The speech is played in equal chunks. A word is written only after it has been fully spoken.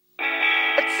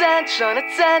Attention,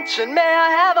 attention, may I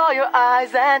have all your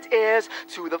eyes and ears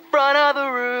to the front of the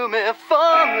room, if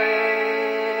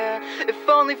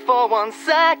only for 1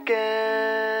 second.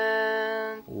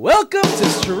 Welcome to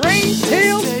Strange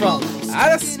Tales from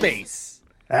Outer Space.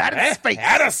 Outer space.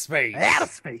 Outer Space. Outer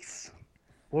space.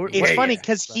 It's funny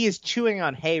because he is chewing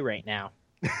on hay right now.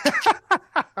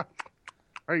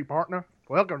 Hey, partner.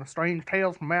 Welcome to Strange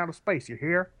Tales from Outer Space. You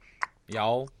here?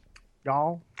 Y'all.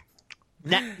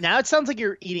 Now it sounds like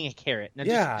you're eating a carrot.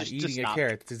 Now Eating a stop.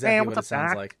 carrot. That's exactly what it what's up, sounds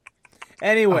Doc? like.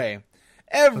 Anyway,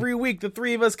 every week the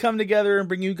three of us come together and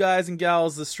bring you guys and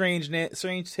gals the strange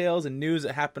tales and news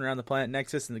that happen around the planet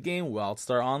Nexus in the game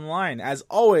Wildstar Online. As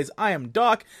always, I am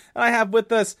Doc, and I have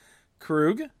with us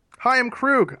Krug. Hi, I'm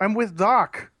Krug. I'm with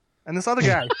Doc. And this other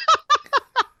guy.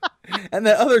 And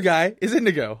that other guy is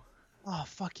Indigo. Oh,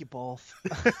 fuck you both.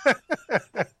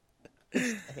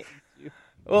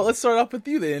 Well, let's start off with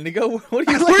you then, Indigo. Where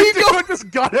are you going? Just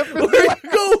got him. Where are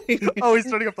you going? Oh, he's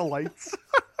turning up the lights.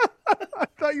 I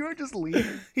thought you were just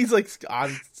leaving. He's like,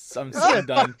 I'm so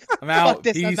done. I'm out. Fuck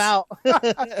this, Peace. I'm out.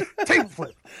 Table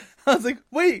flip. I was like,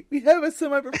 wait, we have a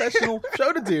semi-professional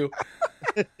show to do.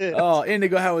 Oh,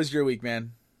 Indigo, how was your week,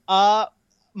 man?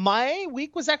 My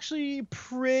week was actually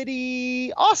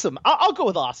pretty awesome. I'll go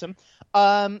with awesome.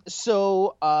 I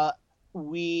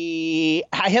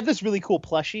have this really cool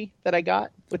plushie that I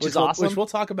got, which is awesome. Which we'll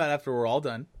talk about after we're all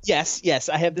done. Yes,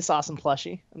 I have this awesome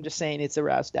plushie. I'm just saying it's a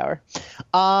Rousdower.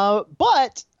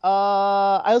 But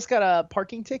I also got a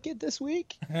parking ticket this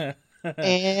week,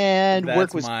 and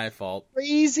work was my fault.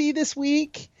 Crazy this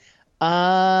week.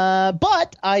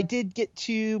 But I did get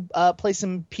to play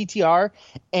some PTR,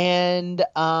 and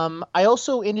I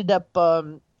also ended up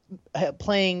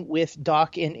playing with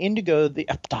Doc and Indigo.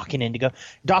 Doc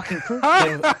and Krug.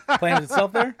 Playing with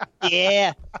itself there?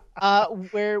 Yeah.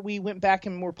 Where we went back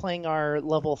and we're playing our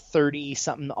level 30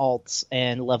 something alts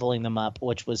and leveling them up,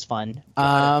 which was fun. It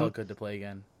felt good to play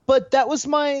again. But that was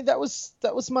my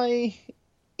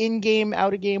in-game,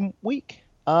 out-of-game week.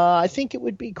 I think it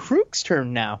would be Krug's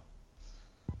turn now.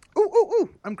 Ooh,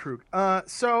 I'm Krug.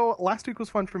 So last week was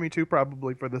fun for me too,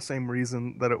 probably for the same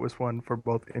reason that it was fun for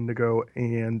both Indigo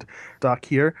and Doc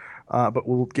here. But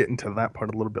we'll get into that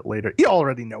part a little bit later. You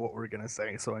already know what we're going to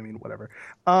say, so I mean, whatever.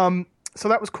 So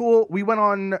that was cool. We went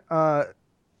on,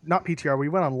 not PTR, we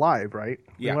went on live, right?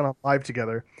 Yeah. We went on live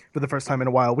together for the first time in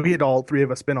a while. We had all three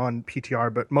of us been on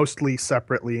PTR, but mostly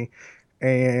separately.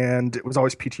 And it was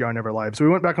always PTR, never live. So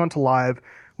we went back onto live.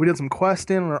 We did some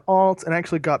questing on our alts and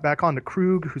actually got back onto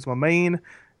Krug, who's my main,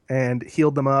 and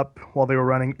healed them up while they were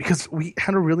running because we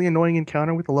had a really annoying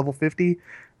encounter with a level 50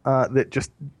 that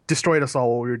just destroyed us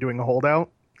all while we were doing a holdout.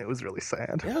 It was really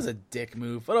sad. That was a dick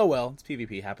move, but oh well. It's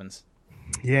PvP, happens.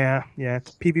 Yeah,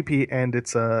 it's PvP and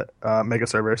it's a mega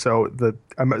server, so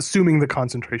I'm assuming the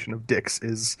concentration of dicks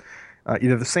is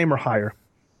either the same or higher.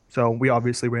 So we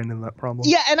obviously ran into that problem.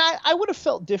 Yeah, and I would have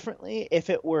felt differently if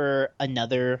it were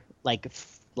another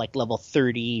like level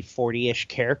 30, 40-ish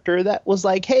character that was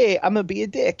like, hey, I'm going to be a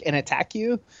dick and attack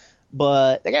you.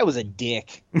 But that guy was a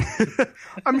dick.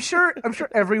 I'm sure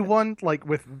everyone, like,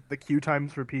 with the queue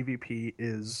times for PvP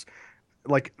is,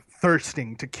 like,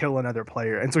 thirsting to kill another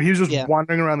player. And so he was just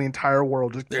wandering around the entire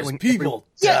world just killing people.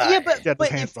 But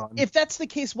if that's the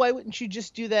case, why wouldn't you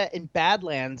just do that in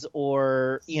Badlands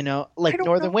or,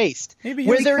 Northern Waste? Maybe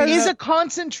where there is a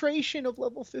concentration of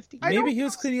level 50. Maybe he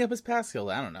was cleaning up his past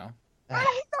guild. I don't know. I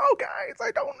don't know, guys.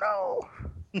 I don't know.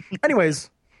 Anyways,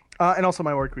 and also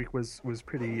my work week was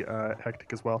pretty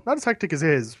hectic as well. Not as hectic as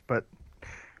his, but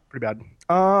pretty bad.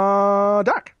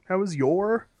 Doc, how was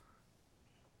your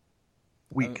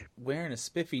week? Wearing a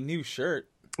spiffy new shirt.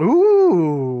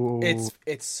 Ooh.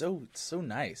 It's so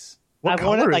nice. What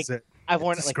color is it? I've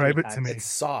worn Describe it it to me. It's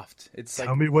soft. It's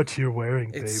Tell me what you're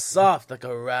wearing, babe. It's soft like a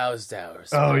Rousdower.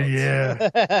 Oh, yeah.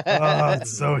 Oh,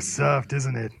 it's so soft,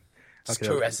 isn't it?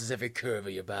 Caresses every curve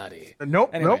of your body.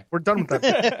 Nope, we're done with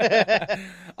that.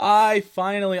 I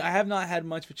have not had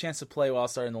much of a chance to play while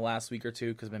starting the last week or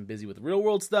two because I've been busy with real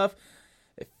world stuff.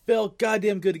 It felt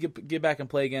goddamn good to get back and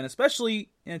play again, especially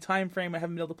in a time frame I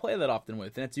haven't been able to play that often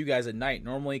with. And it's you guys at night.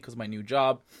 Normally, because of my new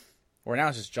job, or now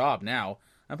it's just job now,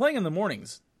 I'm playing in the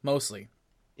mornings, mostly.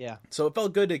 Yeah. So it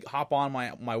felt good to hop on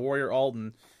my warrior alt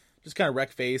and just kind of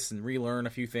wreck face and relearn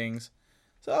a few things.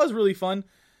 So that was really fun.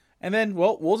 And then,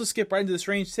 well, we'll just skip right into the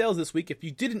Strange Tales this week. If you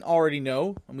didn't already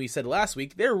know, and we said last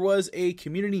week, there was a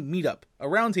community meetup, a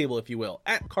roundtable, if you will,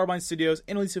 at Carbine Studios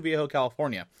in Aliso Viejo,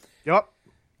 California. Yep.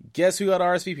 Guess who got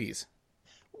RSVPs?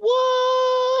 What?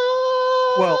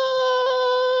 Well,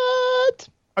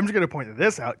 I'm just going to point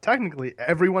this out. Technically,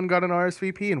 everyone got an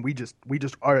RSVP, and we just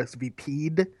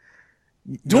RSVP'd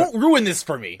Don't ruin this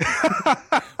for me.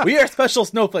 We are special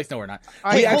snowflakes. No, we're not.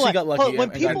 We actually got lucky.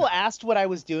 When people asked what I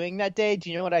was doing that day,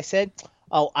 do you know what I said?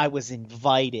 Oh, I was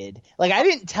invited. Like, I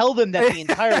didn't tell them that the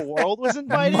entire world was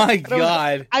invited. My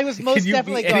God. I was most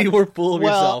definitely any more full of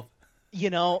yourself? You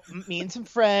know, me and some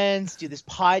friends do this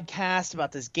podcast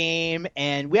about this game,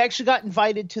 and we actually got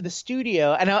invited to the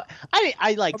studio. And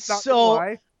I like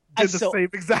so. Did the same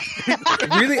exact thing.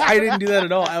 Really? I didn't do that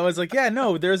at all. I was like, yeah,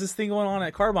 no, there's this thing going on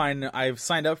at Carbine. I've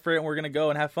signed up for it, and we're going to go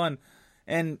and have fun.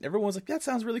 And everyone was like, that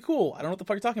sounds really cool. I don't know what the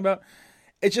fuck you're talking about.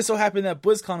 It just so happened that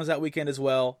BlizzCon was that weekend as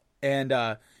well. And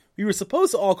we were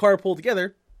supposed to all carpool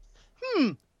together.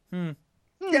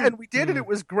 Yeah, and we did it. It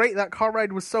was great. That car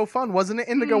ride was so fun, wasn't it,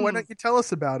 Indigo? Why don't you tell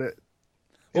us about it?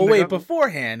 Well, wait,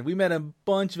 beforehand, we met a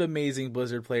bunch of amazing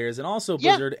Blizzard players and also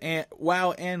Blizzard and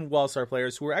WoW and WildStar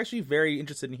players who were actually very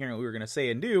interested in hearing what we were going to say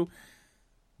and do.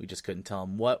 We just couldn't tell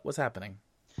them what was happening.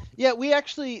 Yeah, we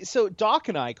actually... So Doc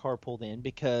and I carpooled in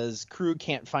because Crew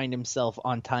can't find himself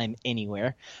on time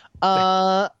anywhere.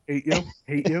 Hate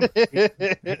you.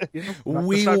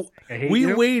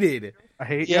 We waited. I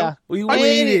hate you. We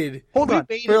waited. Hold on.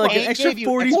 For like an extra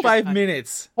 45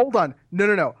 minutes. Hold on.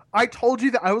 No. I told you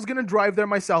that I was going to drive there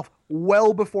myself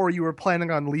well before you were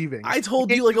planning on leaving. I told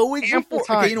you like a week before.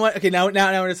 Time. Okay, you know what? Okay, now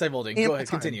we're just divulging. Go ahead,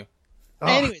 continue.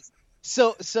 Anyways,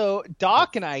 so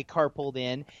Doc and I carpooled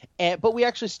in, but we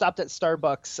actually stopped at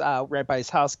Starbucks right by his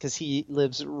house because he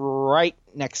lives right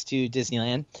next to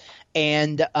Disneyland,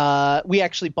 and we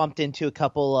actually bumped into a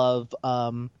couple of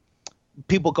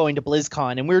people going to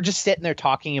BlizzCon, and we were just sitting there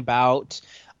talking about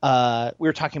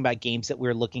games that we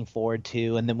were looking forward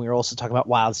to, and then we were also talking about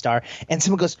WildStar, and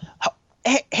someone goes,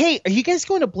 hey, are you guys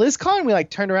going to BlizzCon? And we like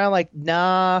turned around like,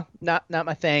 nah, not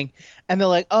my thing. And they're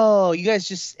like, oh, you guys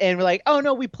just, and we're like, oh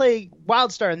no, we play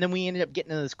WildStar. And then we ended up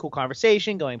getting into this cool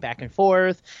conversation, going back and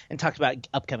forth, and talked about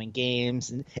upcoming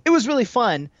games, and it was really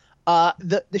fun.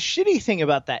 The shitty thing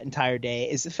about that entire day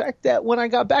is the fact that when I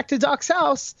got back to Doc's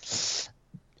house,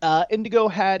 Indigo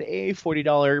had a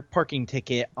 $40 parking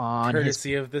ticket on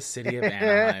courtesy of the city of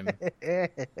Anaheim.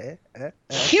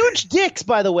 Huge dicks,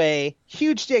 by the way.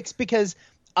 Huge dicks, because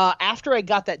after I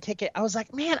got that ticket, I was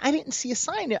like, man, I didn't see a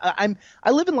sign.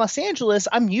 I live in Los Angeles.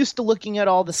 I'm used to looking at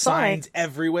all the signs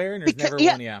everywhere, and there's never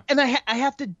one. Yeah, and I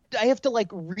have to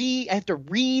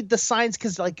read the signs,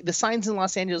 because like the signs in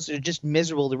Los Angeles are just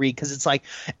miserable to read, because it's like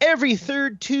every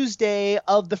third Tuesday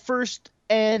of the first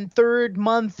and third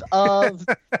month of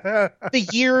the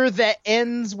year that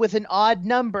ends with an odd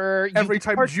number. Every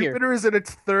time Jupiter is in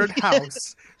its third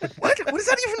house. What does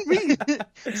that even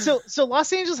mean? So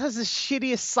Los Angeles has the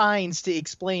shittiest signs to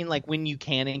explain like when you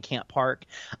can and can't park.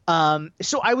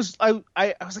 So I was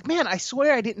like, man, I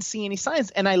swear I didn't see any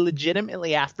signs. And I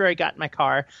legitimately, after I got in my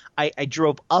car, I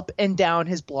drove up and down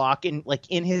his block and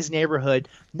like in his neighborhood,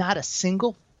 not a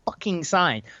single fucking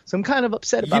sign. So I'm kind of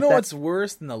upset about that. You know what's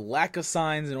worse than the lack of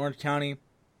signs in Orange County?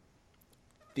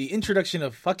 The introduction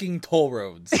of fucking toll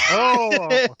roads.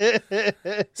 Oh.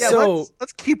 So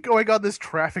let's keep going on this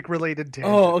traffic related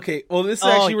tangent. Oh, okay. Well, this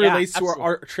actually relates to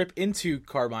our trip into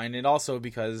Carbine, and also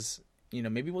because, you know,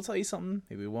 maybe we'll tell you something,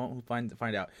 maybe we won't. We'll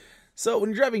find out. So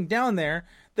when you're driving down there,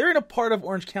 they're in a part of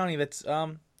Orange County that's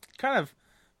kind of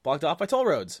blocked off by toll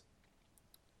roads.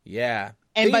 Yeah.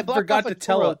 And they forgot to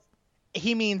tell us.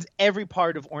 He means every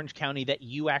part of Orange County that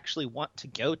you actually want to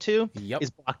go to is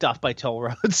blocked off by toll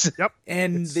roads. Yep.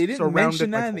 And they didn't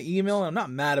mention that in the email, and I'm not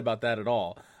mad about that at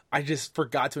all. I just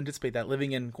forgot to anticipate that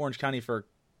living in Orange County for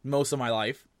most of my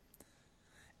life.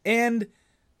 And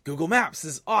Google Maps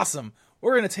is awesome.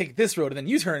 We're going to take this road and then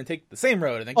U-turn and take the same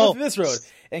road and then go through this road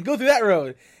and go through that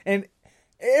road. And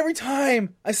every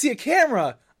time I see a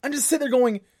camera, I'm just sitting there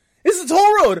going, this is a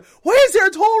toll road. Why is there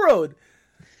a toll road?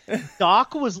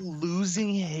 Doc was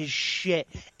losing his shit.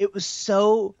 It was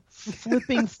so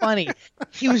flipping funny.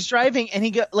 He was driving and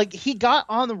he got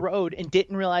on the road and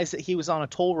didn't realize that he was on a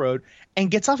toll road, and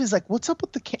gets off. He's like, "What's up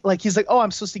with the he's like, "Oh,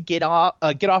 I'm supposed to get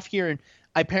off here, and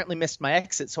I apparently missed my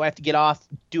exit, so I have to get off,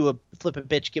 do a flip a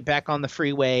bitch, get back on the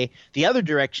freeway the other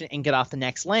direction, and get off the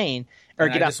next lane, or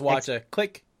and get I off." Just watch a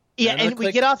click. Yeah, and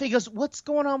we get off. And he goes, "What's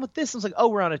going on with this?" I was like, "Oh,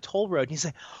 we're on a toll road." And he's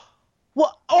like,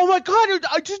 "What? Oh my God!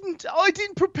 I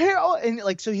didn't prepare." And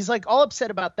like, so he's like all upset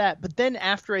about that. But then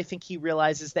after, I think he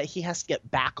realizes that he has to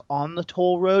get back on the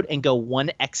toll road and go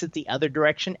one exit the other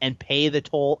direction and pay the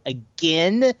toll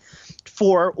again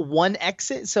for one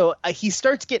exit. So he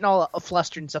starts getting all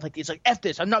flustered and stuff like that. He's like, "F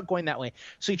this! I'm not going that way."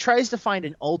 So he tries to find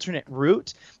an alternate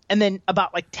route. And then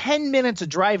about like 10 minutes of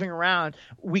driving around,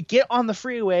 we get on the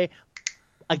freeway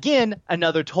again,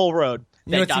 another toll road.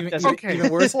 You know what's even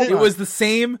worse? It was the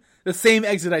same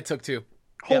exit I took too.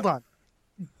 Hold on.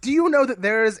 Do you know that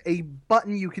there is a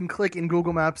button you can click in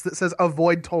Google Maps that says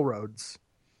avoid toll roads?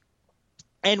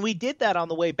 And we did that on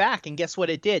the way back, and guess what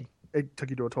it did? It took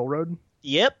you to a toll road?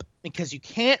 Yep, because you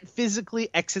can't physically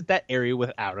exit that area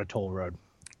without a toll road.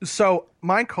 So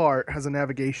my car has a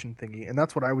navigation thingy, and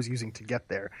that's what I was using to get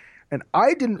there. And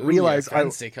I didn't realize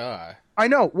fancy car. I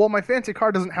know. Well, my fancy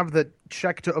car doesn't have the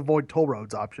check to avoid toll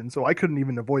roads option, so I couldn't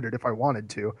even avoid it if I wanted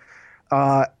to.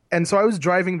 And so I was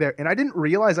driving there, and I didn't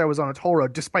realize I was on a toll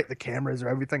road, despite the cameras or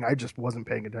everything. I just wasn't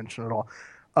paying attention at all.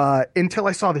 Until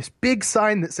I saw this big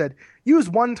sign that said, use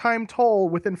one-time toll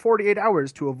within 48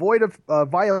 hours to avoid a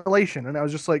violation. And I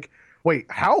was just like, wait,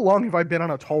 how long have I been on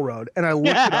a toll road? And I looked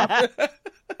it up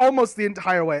almost the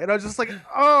entire way. And I was just like,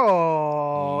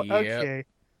 oh, Yep. okay.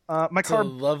 My To car. the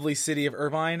lovely city of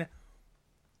Irvine.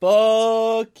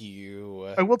 Fuck you.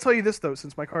 I will tell you this, though,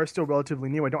 since my car is still relatively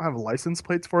new, I don't have license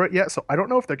plates for it yet, so I don't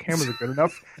know if their cameras are good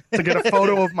enough to get a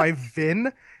photo of my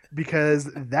VIN, because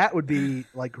that would be,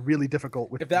 like, really difficult.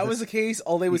 With If that was the case,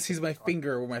 all they would see is my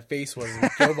finger where my face was.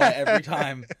 It would go by every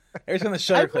time. Every time the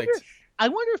shutter clicked. I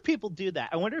wonder if people do that.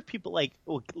 I wonder if people like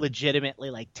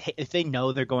legitimately like if they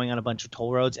know they're going on a bunch of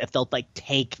toll roads, if they'll like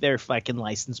take their fucking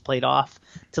license plate off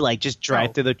to like just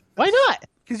drive through the. Why not?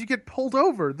 Because you get pulled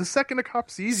over the second a cop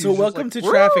sees you. So he's just welcome like, to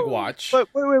 "Whoa!" Traffic Watch.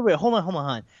 Wait. Hold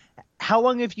on. How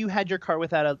long have you had your car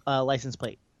without a license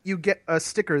plate? You get a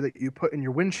sticker that you put in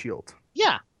your windshield,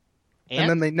 Yeah. and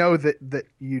then they know that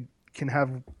you can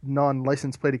have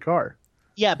non-license plated car.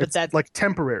 Yeah, but It's that's like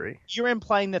temporary. you're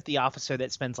implying that the officer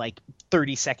that spends like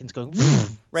 30 seconds going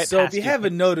right So if past you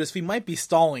haven't noticed, we might be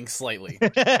stalling slightly.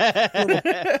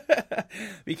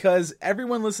 Because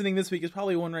everyone listening this week is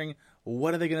probably wondering,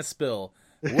 what are they going to spill?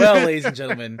 Well, ladies and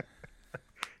gentlemen,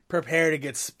 prepare to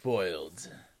get spoiled.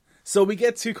 So we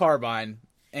get to Carbine,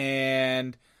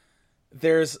 and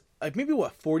there's like maybe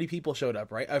 40 people showed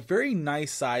up, right? A very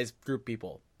nice sized group of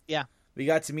people. Yeah. We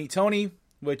got to meet Tony,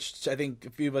 which I think a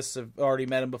few of us have already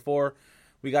met him before.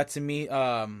 We got to meet,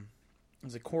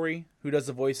 was it Corey, who does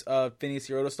the voice of Phineas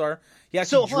the Rotostar? He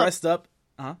actually dressed up.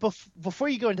 Before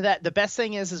you go into that, the best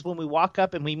thing is when we walk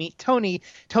up and we meet Tony.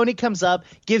 Tony comes up,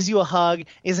 gives you a hug.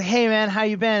 He's like, "Hey man, how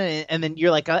you been?" And then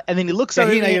you're like, and then he looks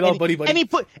over and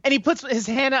he puts his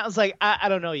hand out. And is like, I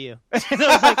don't know you." And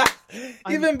I was like,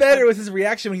 even better was his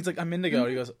reaction when he's like, "I'm Indigo."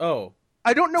 He goes, "Oh,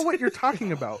 I don't know what you're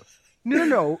talking about.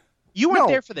 No. You weren't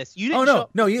there for this. You didn't.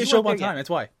 No, you didn't show up on weren't there time. yet.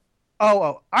 That's why."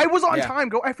 Oh, I was on Yeah. time.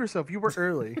 Go F yourself. You were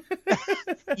early.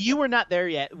 You were not there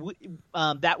yet.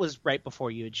 That was right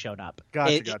before you had shown up.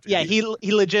 Gotcha. Yeah, he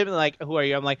legitimately like, "Who are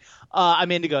you?" I'm like,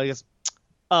 "I'm Indigo." He goes,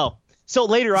 "Oh." So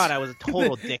later on, I was a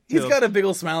total dick to He's him. got a big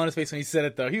old smile on his face when he said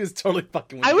it, though. He was totally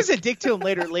fucking with I you. was a dick to him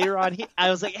later on.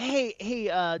 I was like, hey,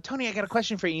 Tony, I got a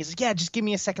question for you. And he's like, yeah, just give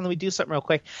me a second. Let me do something real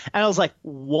quick. And I was like,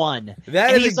 one. That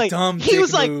and is he's a like, dumb he dick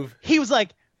was like, move. He was like,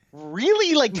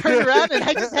 really? Like, turned around and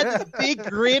I just had this big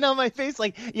grin on my face.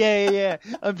 Like, yeah.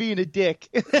 I'm being a dick.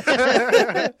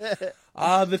 The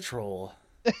troll.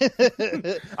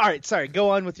 All right, sorry.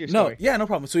 Go on with your story. No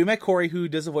problem. So we met Corey, who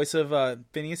does the voice of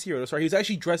Phineas the Rotostar. He was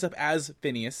actually dressed up as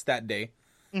Phineas that day.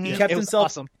 He kept It was himself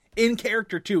awesome. in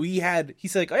character too. He said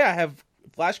like, "Oh yeah, I have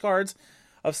flashcards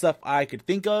of stuff I could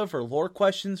think of for lore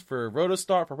questions for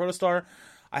Rotostar.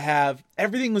 I have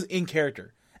everything was in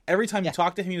character. Every time you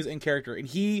talked to him, he was in character, and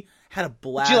he had a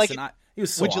blast. He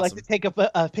was so Would you like awesome. to take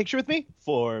a picture with me?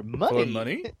 For money. For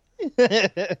money? Yeah,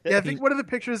 I think one of the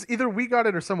pictures, either we got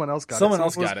it or someone else got Someone it.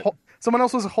 else got it. Someone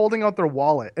else was holding out their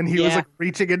wallet, and he was Yeah. like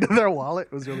reaching into their wallet.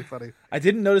 It was really funny. I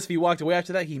didn't notice if he walked away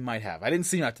after that. He might have. I didn't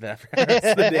see him after that for the rest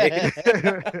of the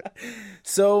day.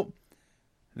 So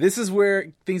this is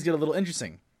where things get a little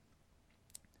interesting.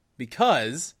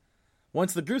 Because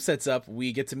once the group sets up,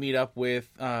 we get to meet up with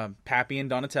Pappy and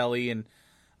Donatelli and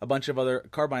a bunch of other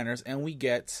Carbiners, and we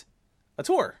get a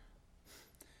tour.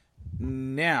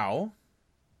 Now,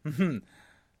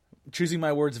 choosing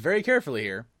my words very carefully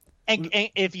here. And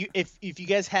if you guys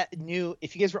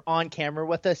if you guys were on camera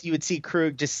with us, you would see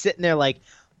Krug just sitting there like,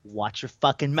 watch your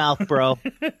fucking mouth, bro.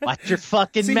 Watch your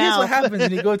fucking See, mouth. here's what happens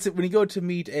when you go to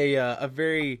meet a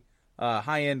very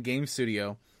high end game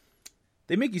studio.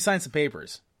 They make you sign some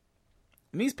papers,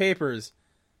 and these papers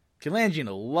can land you in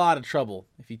a lot of trouble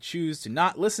if you choose to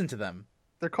not listen to them.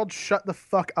 They're called "Shut the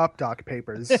Fuck Up" Doc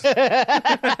papers. It said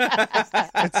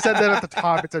that at the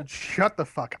top. It said "Shut the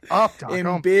fuck up, Doc." In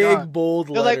Oh, my big God. bold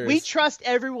They're letters. like, we trust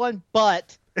everyone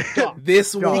but Doc.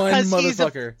 This one because he's a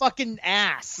motherfucker. fucking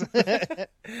ass.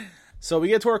 So we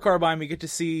get to our Carbine. We get to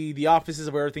see the offices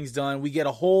of where everything's done. We get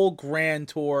a whole grand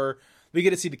tour. We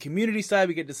get to see the community side.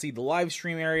 We get to see the live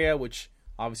stream area, which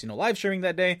obviously no live streaming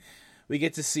that day. We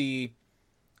get to see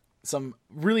some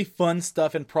really fun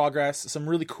stuff in progress, some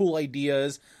really cool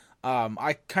ideas.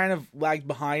 I kind of lagged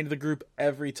behind the group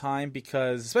every time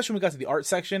because, especially when we got to the art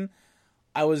section,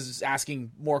 I was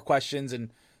asking more questions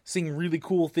and seeing really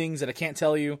cool things that I can't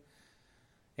tell you.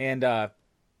 And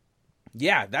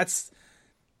yeah, that's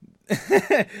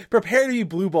prepare to be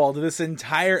blue-balled to this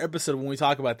entire episode when we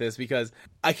talk about this, because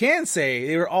I can say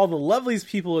they were all the loveliest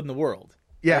people in the world.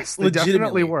 Yes, Like, they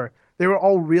definitely were. They were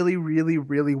all really, really,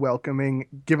 really welcoming,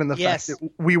 given the fact that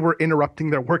we were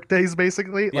interrupting their work days,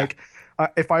 basically. Yeah. Like,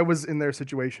 if I was in their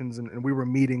situations and we were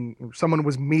meeting, someone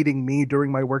was meeting me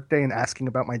during my workday and asking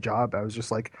about my job, I was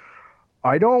just like,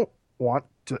 I want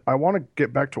to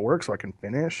get back to work so I can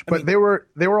finish. But they were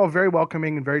all very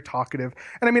welcoming and very talkative.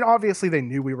 And I mean, obviously they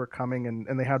knew we were coming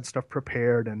and they had stuff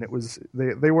prepared, and they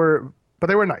were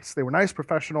nice. They were nice,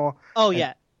 professional. Oh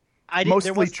yeah.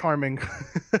 Mostly charming.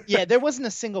 Yeah, there wasn't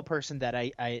a single person that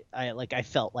I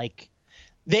felt like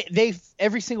they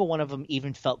every single one of them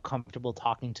even felt comfortable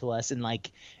talking to us, and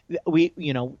like we,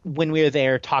 you know, when we were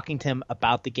there talking to him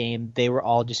about the game, they were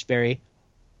all just very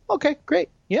okay, great,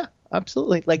 yeah,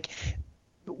 absolutely, like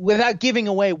without giving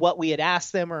away what we had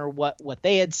asked them or what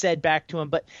they had said back to him,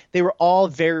 but they were all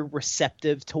very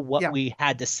receptive to what we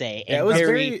had to say. Yeah, and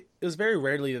it was very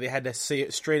rarely that they had to say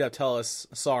it straight up, tell us,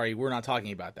 sorry, we're not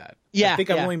talking about that. Yeah, I think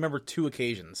I only remember 2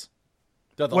 occasions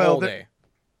throughout the whole day.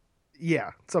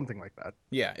 Yeah, something like that.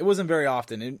 Yeah, it wasn't very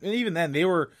often. And even then, they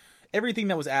were, everything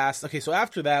that was asked. Okay, so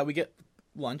after that, we get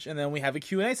lunch, and then we have a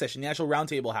Q&A session. The actual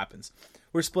roundtable happens.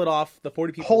 We're split off, the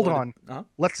 40 people. Hold on.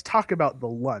 Let's talk about the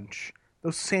lunch.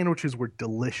 Those sandwiches were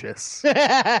delicious.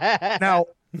 Now,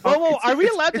 whoa, are we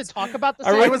allowed to talk about the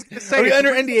sandwiches? Are we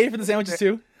under NDA for the sandwiches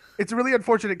too? It's really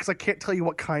unfortunate because I can't tell you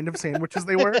what kind of sandwiches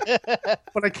they were,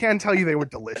 but I can tell you they were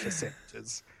delicious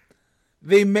sandwiches.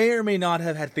 They may or may not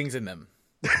have had things in them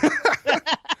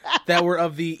that were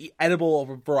of the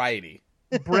edible variety.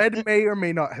 Bread may or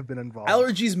may not have been involved.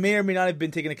 Allergies may or may not have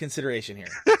been taken into consideration here.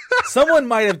 Someone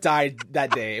might have died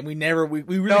that day, and we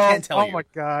really can't tell you. Oh my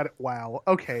god! Wow.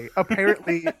 Okay.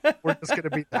 Apparently, we're just gonna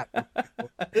be that.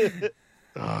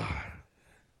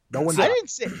 No one.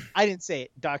 I didn't say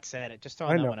it. Doc said it. Just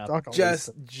throwing that one out.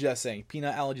 Just saying.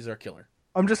 Peanut allergies are a killer.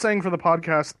 I'm just saying for the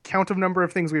podcast, count of number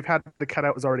of things we've had to cut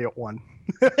out was already at 1.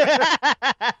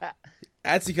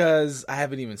 That's because I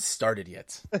haven't even started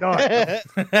yet. No.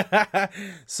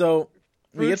 So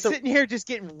we're sitting here just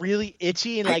getting really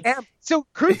itchy and like. So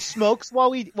Krug smokes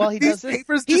while he does this. These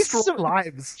papers destroy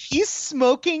lives. He's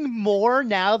smoking more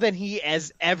now than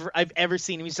I've ever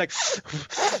seen him. He's like,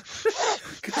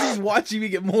 because he's watching me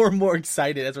get more and more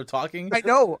excited as we're talking. I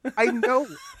know,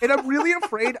 and I'm really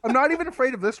afraid. I'm not even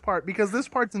afraid of this part because this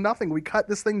part's nothing. We cut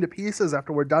this thing to pieces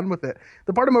after we're done with it.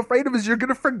 The part I'm afraid of is you're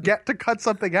gonna forget to cut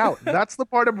something out. That's the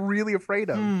part I'm really afraid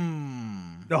of.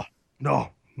 No.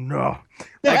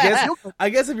 I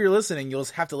guess if you're listening, you'll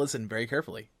just have to listen very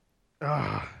carefully.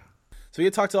 So we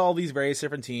get to talk to all these various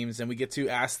different teams, and we get to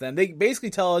ask them. They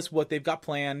basically tell us what they've got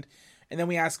planned, and then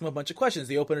we ask them a bunch of questions.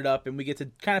 They open it up, and we get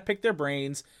to kind of pick their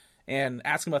brains and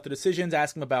ask them about their decisions,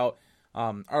 ask them about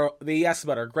they ask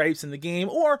about our gripes in the game,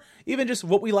 or even just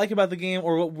what we like about the game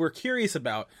or what we're curious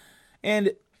about.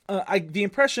 And the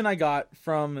impression I got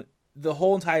from the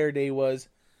whole entire day was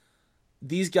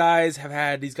these guys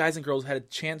and girls had a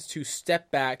chance to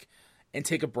step back and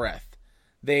take a breath.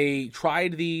 They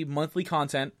tried the monthly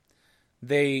content.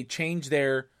 They changed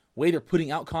their way they're putting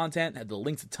out content, had the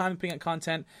length of time of putting out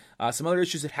content, some other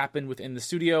issues that happened within the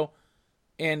studio.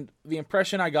 And the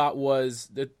impression I got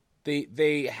was that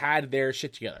they had their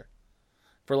shit together,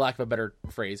 for lack of a better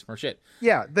phrase for shit.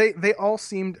 Yeah, they all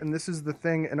seemed, and this is the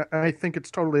thing, and I think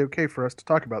it's totally okay for us to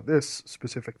talk about this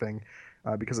specific thing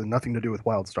because it has nothing to do with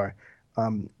WildStar.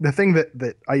 The thing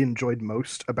that I enjoyed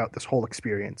most about this whole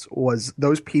experience was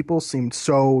those people seemed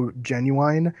so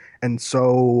genuine and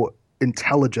so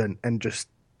intelligent and just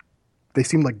they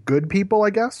seemed like good people, I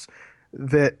guess,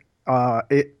 that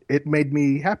it made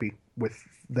me happy with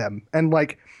them. And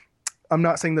like, I'm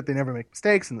not saying that they never make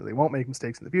mistakes and that they won't make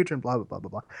mistakes in the future and blah, blah, blah, blah,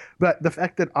 blah. But the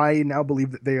fact that I now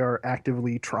believe that they are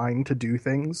actively trying to do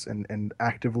things and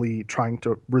actively trying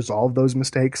to resolve those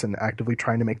mistakes and actively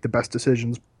trying to make the best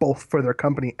decisions both for their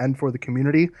company and for the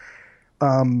community,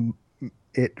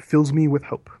 it fills me with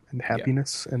hope and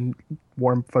happiness and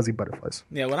warm, fuzzy butterflies.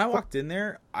 Yeah, when I walked in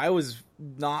there, I was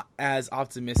not as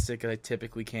optimistic as I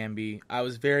typically can be. I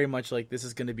was very much like, this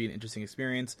is going to be an interesting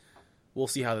experience. We'll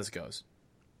see how this goes.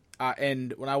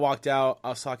 And when I walked out, I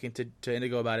was talking to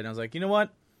Indigo about it, and I was like, you know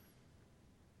what?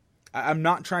 I'm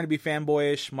not trying to be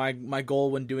fanboyish. My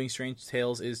goal when doing Strange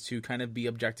Tales is to kind of be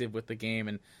objective with the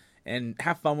game and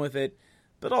have fun with it.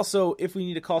 But also, if we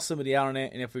need to call somebody out on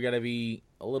it, and if we got to be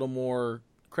a little more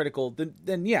critical,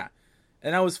 then yeah.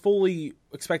 And I was fully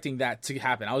expecting that to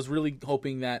happen. I was really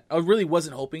hoping that... I really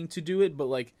wasn't hoping to do it, but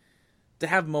like to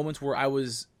have moments where I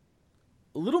was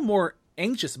a little more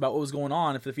anxious about what was going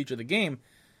on for the future of the game.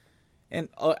 And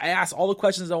I asked all the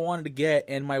questions I wanted to get,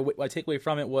 and my takeaway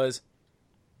from it was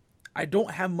I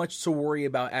don't have much to worry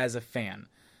about as a fan.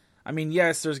 I mean,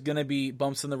 yes, there's going to be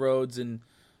bumps in the roads and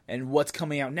what's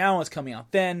coming out now, what's coming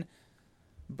out then.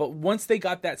 But once they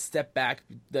got that step back,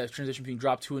 the transition between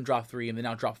Drop 2 and Drop 3, and then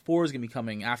now Drop 4 is going to be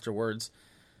coming afterwards,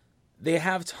 they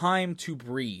have time to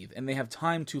breathe, and they have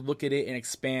time to look at it and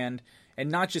expand, and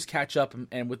not just catch up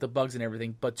and with the bugs and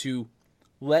everything, but to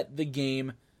let the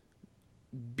game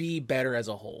be better as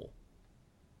a whole.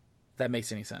 If that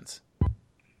makes any sense.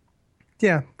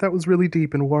 Yeah, that was really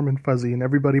deep and warm and fuzzy, and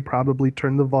everybody probably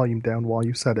turned the volume down while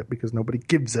you said it because nobody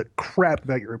gives a crap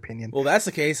about your opinion. Well, that's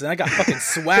the case, and I got fucking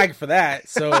swag for that.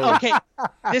 So Okay,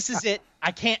 this is it.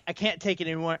 I can't take it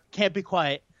anymore. Can't be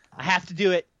quiet. I have to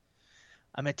do it.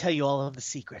 I'm gonna tell you all of the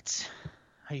secrets.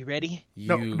 Are you ready?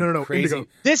 No, crazy. Indigo.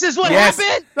 This is what Yes.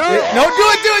 happened. No,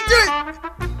 do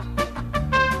it.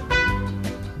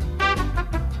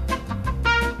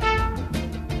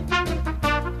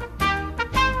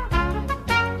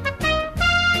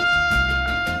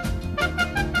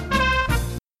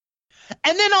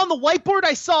 And then on the whiteboard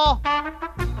I saw,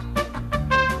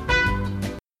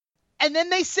 and then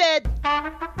they said,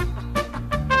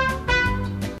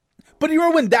 But you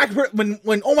remember when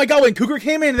when oh my god, when Cougar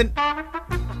came in, then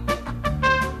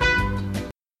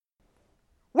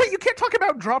Wait, you can't talk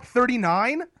about Drop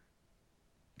 39? okay,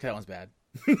 that one's bad.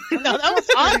 no, that was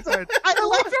awesome. I I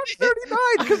love love Drop 39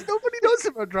 because nobody knows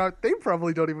about Drop. They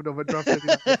probably don't even know about Drop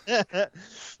 39. it.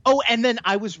 Oh, and then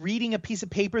I was reading a piece of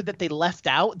paper that they left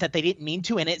out that they didn't mean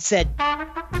to, and it said,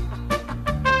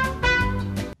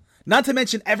 Not to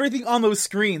mention everything on those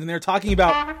screens, and they're talking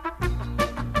about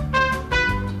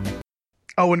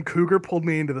Oh, and Cougar pulled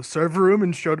me into the server room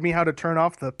and showed me how to turn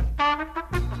off the...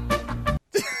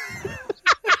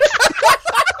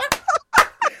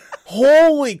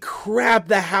 holy crap,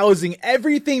 the housing,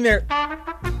 everything there.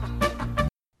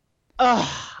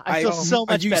 I feel so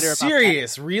much Are you better about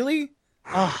serious? Really?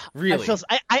 that. Really?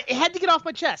 I had to get off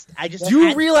my chest. I just Do you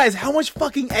had- realize how much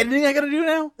fucking editing I gotta do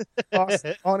now?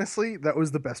 Honestly, that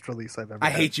was the best release I've ever I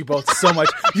had. hate you both so much.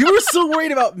 You were so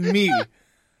worried about me.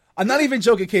 I'm not even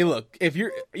joking. Okay, look, if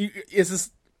it's this,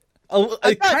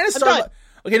 it kind of started.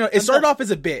 Okay, no, it started off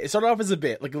as a bit. It started off as a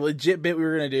bit, like a legit bit we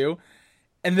were gonna do,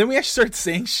 and then we actually started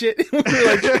saying shit. We were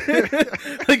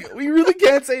like, like we really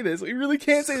can't say this. We really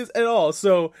can't say this at all.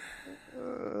 So,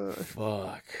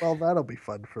 fuck. Well, that'll be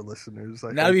fun for listeners.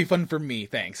 That'll be fun for me.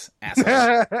 Thanks,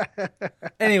 asshole.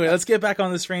 Anyway, let's get back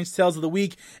on the Strange Tales of the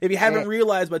Week. If you haven't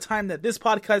realized, by the time that this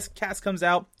podcast comes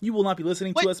out, you will not be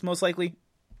listening to us, most likely.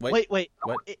 Wait. What?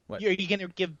 Are you going to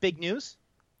give big news?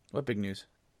 What big news?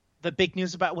 The big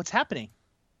news about what's happening.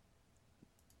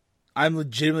 I'm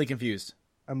legitimately confused.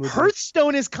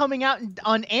 Hearthstone is coming out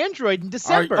on Android in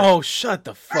December. Oh, shut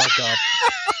the fuck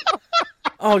up.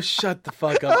 Oh, shut the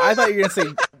fuck up. I thought you were going to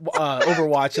say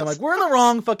Overwatch. I'm like, we're in the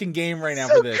wrong fucking game right now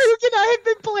for this. Krug and I have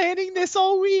been planning this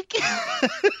all week.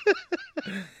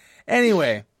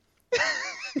 Anyway,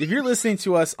 if you're listening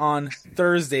to us on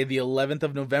Thursday, the 11th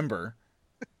of November,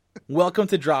 welcome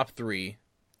to Drop 3,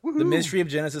 The Mystery of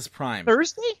Genesis Prime.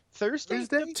 Thursday?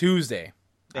 Tuesday.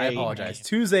 I Hey, apologize. man.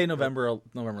 Tuesday, November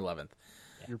 11th.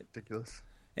 You're ridiculous.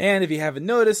 And if you haven't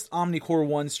noticed, Omnicore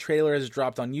 1's trailer has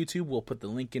dropped on YouTube. We'll put the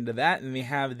link into that. And they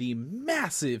have the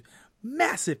massive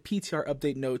PTR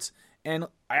update notes. And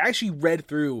I actually read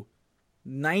through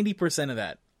 90% of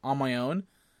that on my own.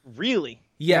 Really?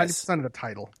 Yes. 90% of the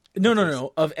title.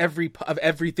 No. Of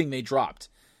everything they dropped.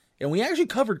 And we actually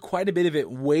covered quite a bit of it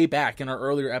way back in our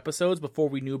earlier episodes before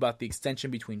we knew about the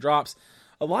extension between drops.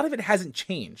 A lot of it hasn't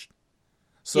changed.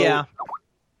 So, Yeah.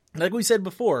 like we said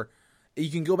before, you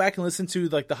can go back and listen to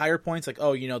like the higher points, like the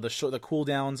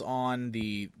cooldowns on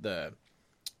the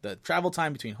travel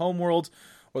time between homeworlds,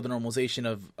 or the normalization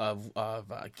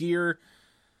of gear,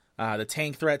 the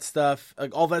tank threat stuff,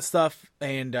 like all that stuff,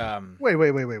 and Wait.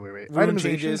 Itemization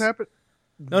changes. happen?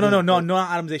 no, not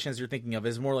itemization as you're thinking of.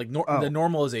 It's more like the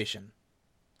normalization.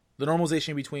 The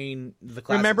normalization between the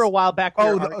classes. Remember a while back we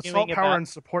Oh, were the arguing assault power about... and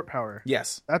support power.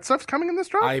 Yes. That stuff's coming in this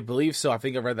drop? I believe so. I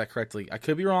think I read that correctly. I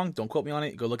could be wrong. Don't quote me on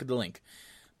it. Go look at the link.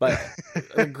 But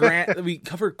we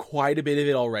covered quite a bit of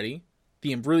it already.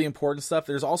 The really important stuff.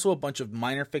 There's also a bunch of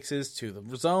minor fixes to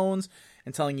the zones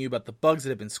and telling you about the bugs that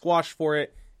have been squashed for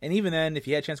it. And even then, if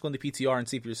you had a chance to go into PTR and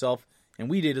see for yourself, and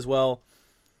we did as well,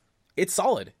 it's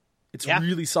solid. It's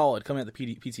really solid coming at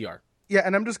the PTR. Yeah,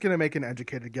 and I'm just going to make an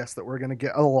educated guess that we're going to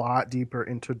get a lot deeper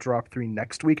into Drop 3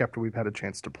 next week after we've had a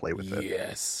chance to play with it.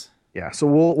 Yes. Yeah, so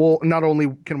we'll not only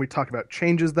can we talk about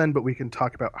changes then, but we can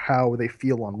talk about how they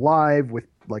feel on live with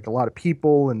like a lot of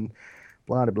people and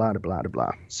blah blah blah blah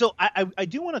blah. So I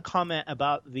do want to comment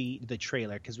about the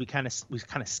trailer, because we kind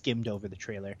of skimmed over the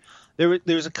trailer. There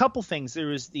was a couple things. There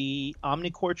was the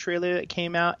Omnicore trailer that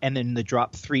came out, and then the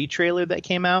Drop 3 trailer that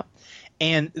came out,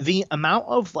 and the amount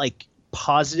of like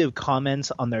positive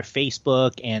comments on their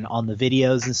Facebook and on the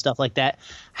videos and stuff like that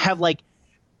have like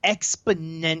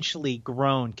exponentially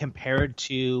grown compared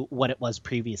to what it was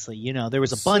previously. You know, there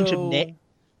was a bunch of the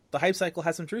hype cycle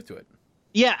has some truth to it.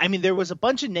 Yeah, I mean, there was a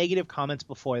bunch of negative comments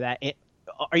before that.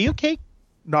 Are you okay?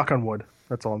 Knock on wood.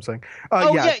 That's all I'm saying.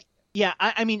 Yeah.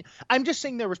 I mean, I'm just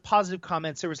saying there was positive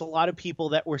comments. There was a lot of people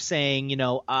that were saying,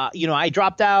 I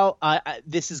dropped out.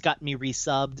 This has gotten me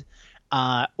resubbed,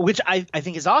 which I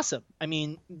think is awesome. I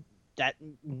mean, that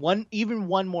even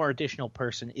one more additional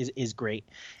person is great.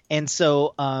 And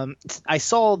so I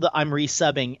saw the I'm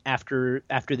resubbing after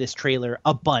this trailer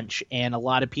a bunch, and a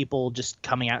lot of people just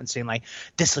coming out and saying like,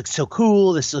 this looks so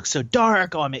cool, this looks so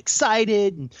dark, oh, I'm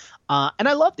excited, and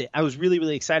I loved it. I was really,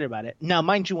 really excited about it. Now,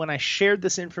 mind you, when I shared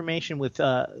this information with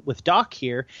Doc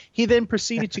here, he then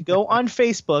proceeded to go on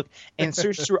Facebook and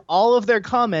search through all of their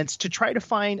comments to try to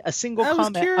find a single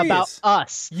comment about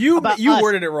us. You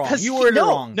worded it wrong. You worded it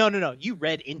wrong. No. You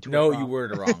read into it wrong. No, you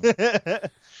worded it wrong.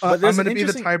 I'm going to be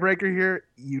the tiebreaker here.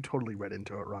 You totally read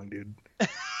into it wrong, dude.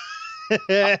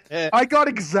 I got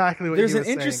exactly what you were saying. There's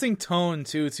an interesting tone,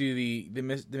 too, to the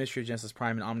Mystery of Genesis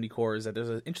Prime and Omnicore, is that there's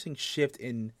an interesting shift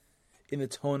in the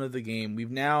tone of the game.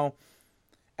 We've now,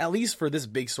 at least for this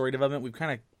big story development, we've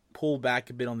kind of pulled back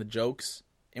a bit on the jokes,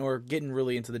 and we're getting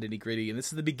really into the nitty-gritty, and this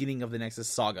is the beginning of the Nexus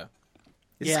saga.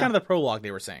 This is kind of the prologue,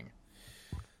 they were saying.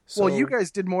 So, well, you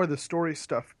guys did more of the story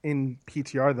stuff in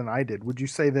PTR than I did. Would you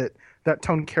say that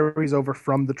tone carries over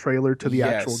from the trailer to the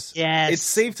actual? Yes. It's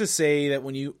safe to say that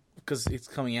because it's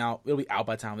coming out, it'll be out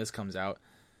by the time this comes out.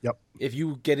 Yep. If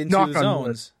you get into the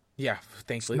zones, yeah,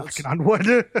 thankfully. Knocking on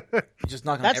wood. Just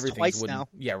knocking That's on everything. twice now.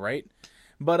 Yeah, right?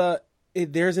 But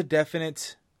there's a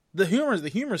definite... The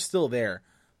humor's still there.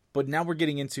 But now we're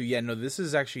getting into... Yeah, no, this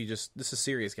is actually just... This is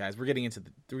serious, guys. We're getting into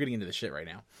the shit right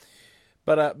now.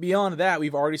 But beyond that,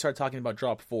 we've already started talking about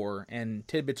Drop 4, and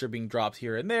tidbits are being dropped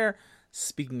here and there.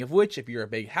 Speaking of which, if you're a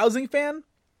big housing fan,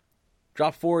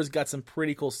 Drop 4 has got some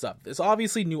pretty cool stuff. There's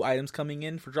obviously new items coming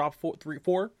in for Drop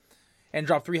 4, and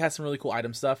Drop 3 has some really cool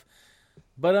item stuff.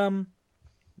 But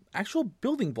actual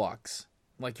building blocks,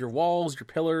 like your walls, your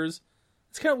pillars,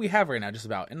 it's kind of what we have right now, just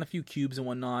about, and a few cubes and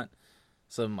whatnot,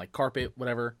 some like carpet,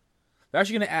 whatever. They're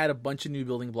actually going to add a bunch of new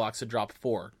building blocks to Drop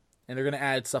 4. And they're going to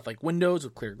add stuff like windows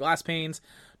with clear glass panes,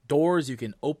 doors you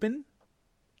can open.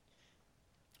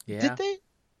 Yeah.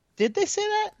 Did they say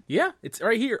that? Yeah, it's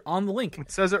right here on the link.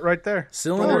 It says it right there.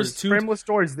 Cylinders, frameless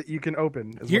doors that you can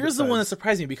open. Here's the one that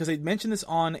surprised me, because they mentioned this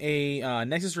on a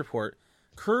Nexus report.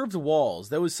 Curved walls.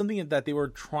 That was something that they were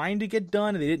trying to get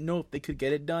done, and they didn't know if they could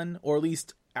get it done, or at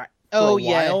least for a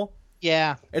while.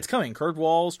 Yeah. It's coming. Curved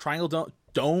walls, triangle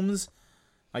domes.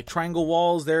 Like triangle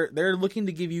walls, they're looking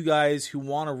to give you guys who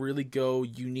want to really go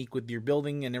unique with your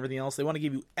building and everything else. They want to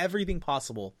give you everything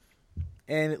possible,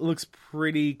 and it looks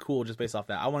pretty cool just based off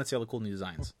that. I want to see all the cool new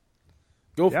designs.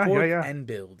 Go forth and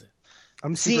build.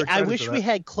 I wish we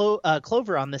had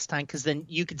Clover on this time, because then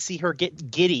you could see her get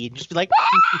giddy and just be like.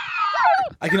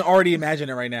 I can already imagine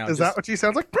it right now. Is that what she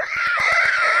sounds like?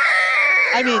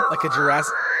 I mean, like a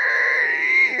Jurassic.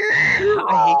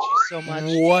 I hate you so much.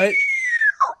 What?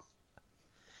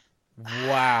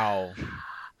 Wow.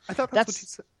 I thought that's what you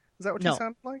said. Is that what you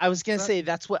sound like? I was going to say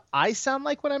that's what I sound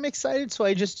like when I'm excited, so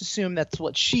I just assume that's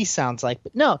what she sounds like.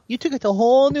 But no, you took it to a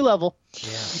whole new level.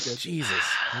 Yeah. Jesus.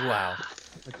 Wow.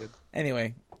 I did.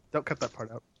 Anyway. Don't cut that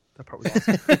part out. That part was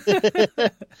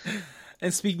awesome.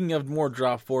 And speaking of more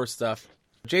Drop 4 stuff,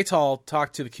 JTAL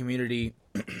talked to the community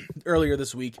earlier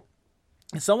this week,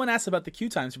 and someone asked about the queue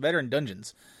times for veteran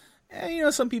dungeons.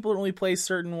 And, some people don't really play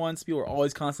certain ones. People are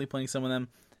always constantly playing some of them.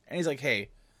 And he's like,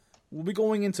 hey, we'll be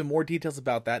going into more details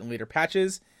about that in later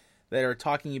patches that are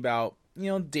talking about,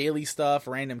 daily stuff,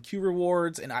 random queue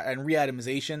rewards, and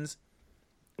re-itemizations.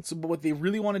 So, but what they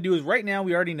really want to do is, right now,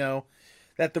 we already know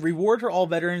that the reward for all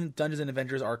veteran dungeons and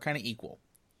adventures are kind of equal.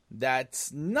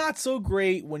 That's not so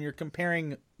great when you're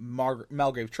comparing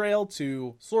Malgrave Trail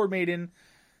to Sword Maiden,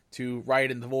 to Riot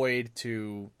in the Void,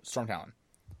 to Storm Talon.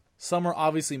 Some are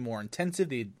obviously more intensive,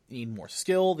 they need more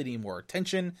skill, they need more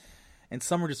attention, and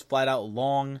some are just flat out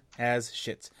long as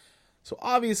shit. So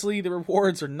obviously the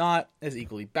rewards are not as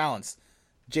equally balanced.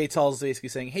 JTAL is basically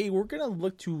saying, hey, we're going to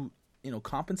look to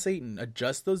compensate and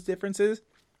adjust those differences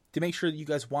to make sure that you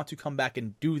guys want to come back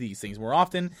and do these things more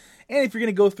often. And if you're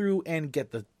going to go through and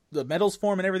get the medals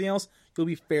form and everything else, you'll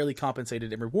be fairly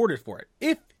compensated and rewarded for it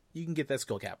if you can get that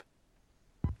skill cap.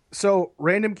 So,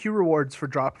 random queue rewards for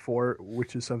Drop 4,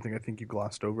 which is something I think you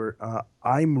glossed over.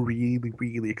 I'm really,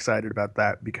 really excited about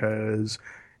that because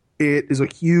it is a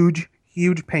huge,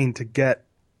 huge pain to get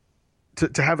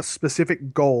to have a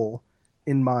specific goal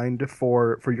in mind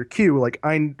for your queue. Like,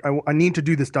 I need to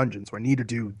do this dungeon, so I need to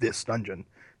do this dungeon.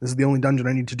 This is the only dungeon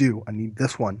I need to do. I need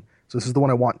this one. So this is the one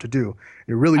I want to do.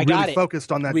 You're really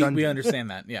focused on that dungeon. We understand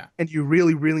that, yeah. And you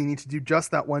really, really need to do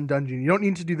just that one dungeon. You don't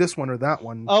need to do this one or that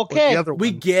one. Okay. Or the other one.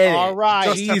 We get it. All right.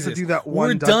 Just have to do that one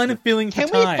We're dungeon. done feeling for Can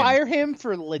time. we fire him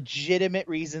for legitimate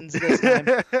reasons this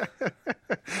time?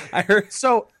 I heard.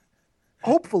 So,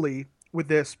 hopefully, with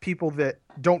this, people that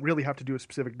don't really have to do a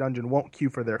specific dungeon won't queue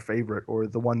for their favorite or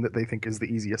the one that they think is the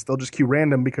easiest. They'll just queue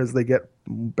random because they get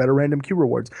better random queue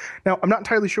rewards. Now, I'm not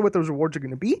entirely sure what those rewards are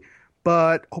going to be,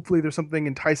 but hopefully there's something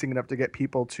enticing enough to get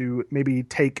people to maybe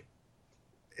take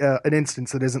an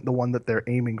instance that isn't the one that they're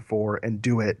aiming for and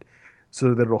do it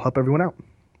so that it'll help everyone out.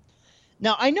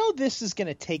 Now, I know this is going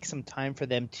to take some time for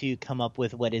them to come up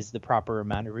with what is the proper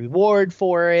amount of reward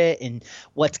for it and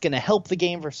what's going to help the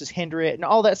game versus hinder it and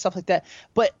all that stuff like that.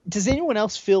 But does anyone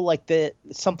else feel like that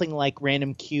something like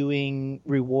random queuing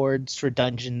rewards for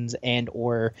dungeons and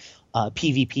or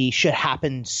PvP should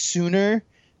happen sooner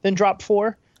than Drop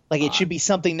 4? Like it should be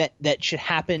something that should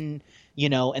happen,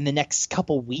 in the next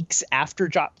couple weeks after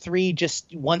Drop 3,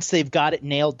 just once they've got it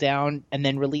nailed down and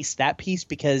then release that piece,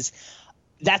 because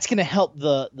that's going to help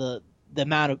the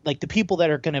amount of like the people that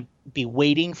are going to be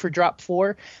waiting for Drop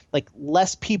 4, like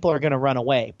less people are going to run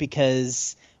away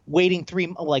because waiting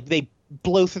they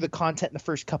blow through the content in the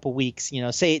first couple weeks,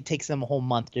 say it takes them a whole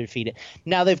month to defeat it.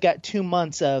 Now they've got 2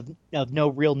 months of no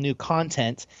real new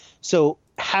content. So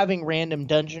having random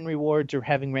dungeon rewards or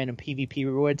having random PvP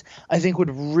rewards, I think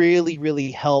would really, really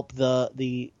help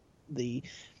the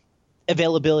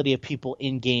availability of people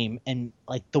in game and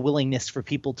like the willingness for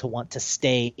people to want to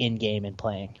stay in game and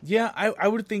playing. Yeah, I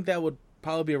would think that would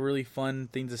probably be a really fun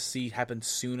thing to see happen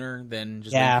sooner than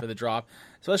just waiting for the drop.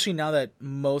 Especially now that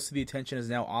most of the attention is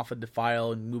now off of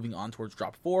Defile and moving on towards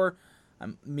Drop 4.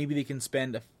 Maybe they can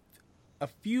spend a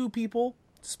few people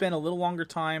to spend a little longer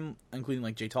time, including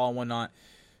like J-Tal and whatnot,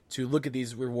 to look at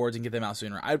these rewards and get them out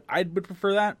sooner. I would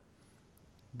prefer that,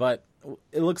 but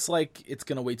it looks like it's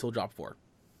going to wait till Drop 4.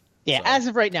 Yeah, So. as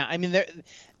of right now, I mean,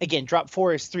 again, Drop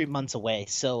 4 is 3 months away,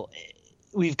 so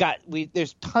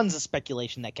there's tons of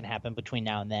speculation that can happen between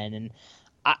now and then, and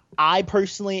I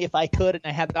personally, if I could and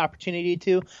I had the opportunity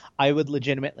to, I would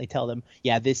legitimately tell them,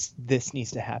 yeah, this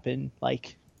needs to happen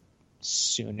like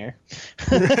sooner.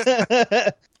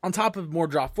 On top of more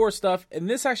Drop 4 stuff, and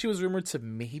this actually was rumored to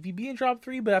maybe be in Drop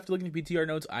 3, but after looking at PTR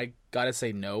notes, I gotta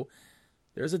say no.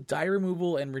 There's a die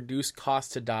removal and reduced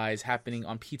cost to dies happening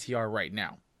on PTR right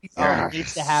now. It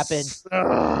needs to happen.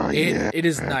 It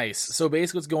is nice. So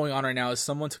basically what's going on right now is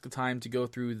someone took the time to go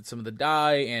through some of the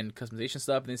die and customization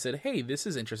stuff, and they said, hey, this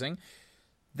is interesting.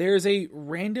 There's a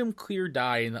random clear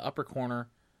die in the upper corner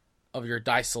of your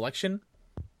die selection.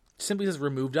 It simply says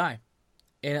remove die.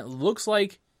 And it looks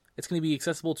like it's going to be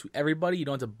accessible to everybody. You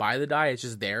don't have to buy the die. It's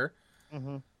just there.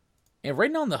 Mm-hmm. And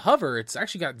right now on the hover, it's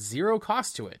actually got 0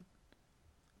 cost to it.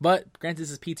 But granted,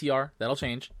 this is PTR. That'll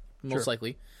change, most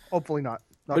likely. Hopefully not.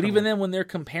 But even then, when they're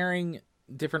comparing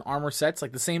different armor sets,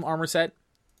 like the same armor set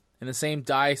and the same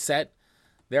die set,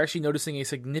 they're actually noticing a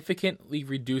significantly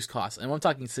reduced cost. And I'm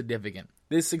talking significant.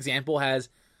 This example has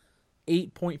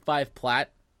 8.5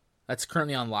 plat that's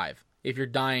currently on live. If you're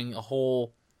dying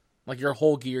your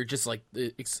whole gear, just like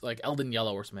Elden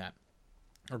Yellow or something like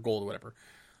that, or gold or whatever.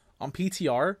 On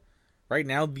PTR, right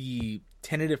now, the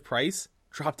tentative price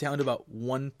dropped down to about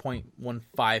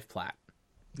 1.15 plat.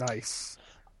 Nice.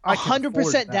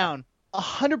 100% down.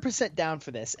 100% down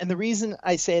for this. And the reason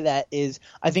I say that is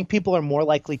I think people are more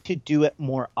likely to do it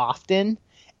more often.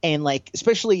 And like,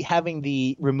 especially having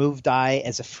the remove die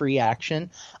as a free action,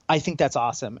 I think that's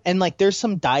awesome. And like, there's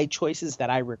some die choices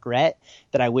that I regret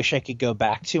that I wish I could go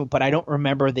back to, but I don't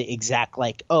remember the exact,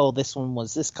 like, oh, this one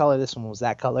was this color, this one was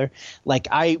that color. Like,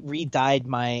 I re-dyed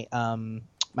my,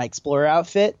 my Explorer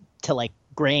outfit to like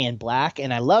gray and black,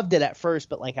 and I loved it at first,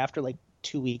 but like after like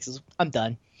 2 weeks, I'm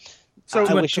done. So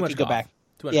I wish I could go back.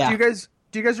 Yeah.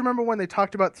 Do you guys remember when they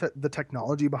talked about the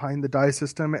technology behind the die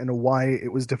system and why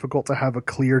it was difficult to have a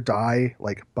clear die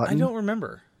like button? I don't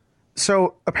remember.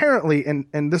 So apparently,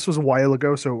 and this was a while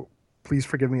ago, so please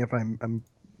forgive me if I'm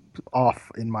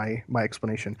off in my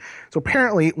explanation. So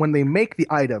apparently, when they make the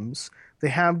items, they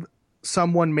have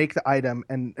someone make the item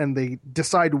and they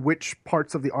decide which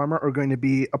parts of the armor are going to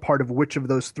be a part of which of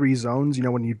those 3 zones. You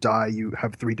know, when you die, you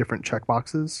have 3 different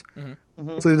checkboxes.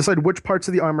 So they decide which parts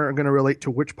of the armor are going to relate to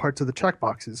which parts of the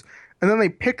checkboxes. And then they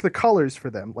pick the colors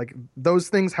for them. Like, those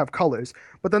things have colors.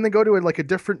 But then they go to a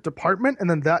different department, and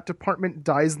then that department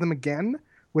dyes them again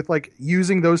with, like,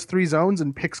 using those 3 zones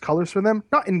and picks colors for them.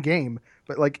 Not in-game,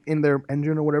 but, like, in their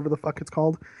engine or whatever the fuck it's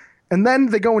called. And then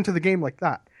they go into the game like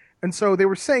that. And so they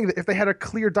were saying that if they had a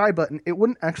clear dye button, it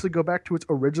wouldn't actually go back to its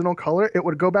original color. It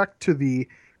would go back to the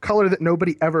color that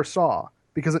nobody ever saw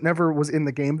because it never was in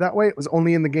the game that way. It was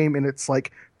only in the game in its,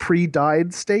 like,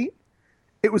 pre-dyed state.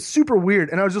 It was super weird.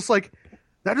 And I was just like,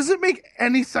 that doesn't make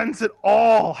any sense at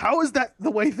all. How is that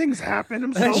the way things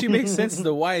happen? That actually makes sense as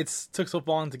to why it took so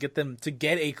long to get them to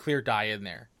get a clear dye in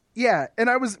there. Yeah, and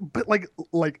I was, but like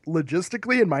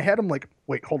logistically in my head, I'm like,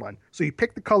 wait, hold on. So you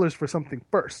pick the colors for something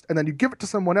first, and then you give it to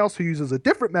someone else who uses a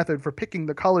different method for picking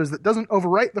the colors that doesn't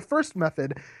overwrite the first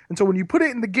method. And so when you put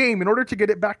it in the game, in order to get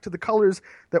it back to the colors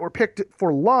that were picked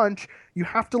for launch, you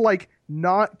have to like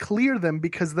not clear them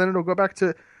because then it'll go back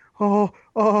to,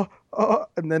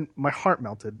 and then my heart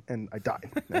melted and I died.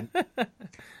 And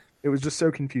it was just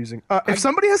so confusing. If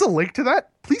somebody has a link to that,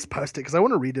 please post it because I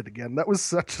want to read it again. That was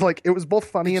such it was both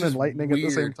funny and enlightening at the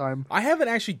same time. I haven't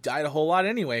actually died a whole lot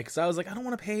anyway because I was like, I don't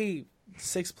want to pay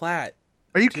 6 plat.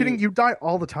 Are you kidding? You die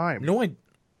all the time. No,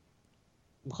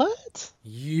 What?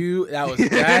 That was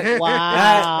that.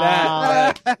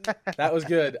 Wow. That was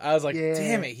good. I was like,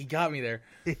 damn it, he got me there.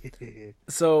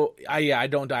 So I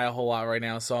don't die a whole lot right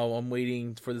now, so I'm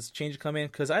waiting for this change to come in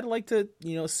because I'd like to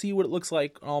see what it looks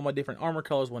like on all my different armor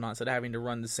colors and whatnot instead of having to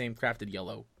run the same crafted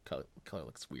yellow color.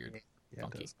 Looks weird. Yeah,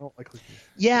 funky.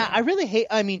 Yeah, I really hate.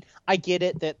 I mean, I get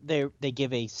it that they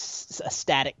give a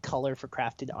static color for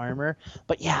crafted armor,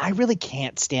 but yeah, I really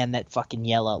can't stand that fucking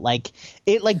yellow. Like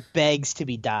it begs to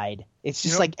be dyed. It's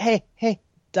just like, hey,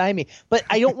 dye me. But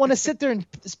I don't want to sit there and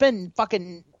spend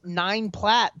fucking 9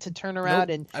 plat to turn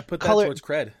around and I put that color towards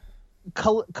cred.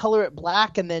 Color it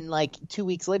black, and then like 2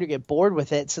 weeks later get bored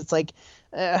with it. So it's like,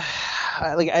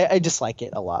 I just like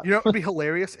it a lot. You know, it would be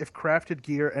hilarious if crafted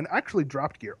gear and actually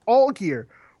dropped gear, all gear,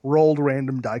 rolled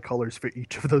random dye colors for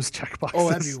each of those checkboxes. Oh,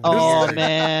 that'd be weird. Oh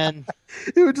man,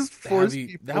 it would just force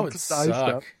people that would to suck. dye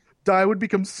stuff. Dye would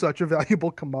become such a valuable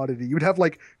commodity. You would have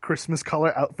like Christmas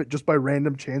color outfit just by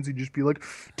random chance. You'd just be like,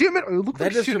 "Damn it, I look that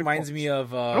like just Santa reminds Claus. me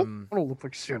of I don't look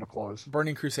like Santa Claus."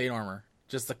 Burning Crusade armor,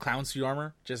 just the clown suit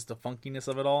armor, just the funkiness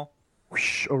of it all.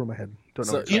 Whoosh, over my head. Don't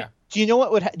know. So, what yeah. Do you know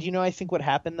what would? Do you know? I think what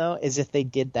happened though is if they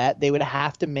did that, they would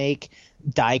have to make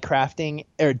dye crafting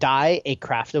or dye a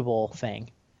craftable thing.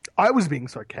 I was being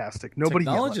sarcastic. Nobody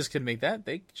yell at Technologists could make that.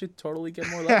 They should totally get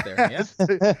more love there. Yeah.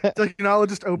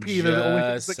 Technologist OP. They're the only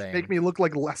things that Just can make me look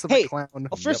like less of Hey, a clown.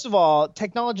 Well, first of all,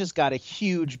 technologists got a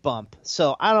huge bump,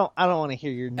 so I don't want to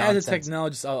hear your nonsense. As a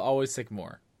technologist, I'll always take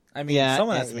more. I mean, Yeah,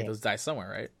 someone has to yeah. make those die somewhere,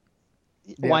 right?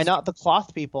 Why Yes. not the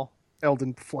cloth people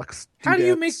Elden Flux. How do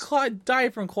you doodads. make dye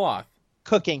from cloth?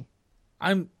 cooking?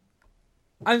 I'm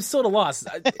still at a loss.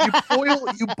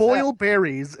 You boil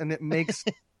berries and it makes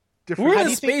different. We're How in do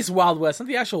the you think- space Wild West, not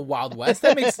the actual Wild West.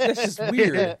 That's just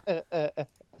weird.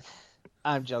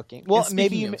 I'm joking. Well, And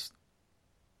maybe speaking you. of-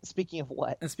 Speaking of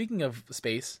what? And speaking of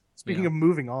space, Speaking of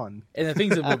moving on, and the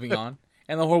things of moving on,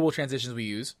 and the horrible transitions we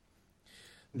use,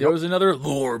 there was another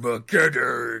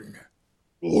Lormageddon.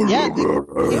 Yeah, it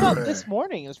came out this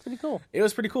morning. It was pretty cool. It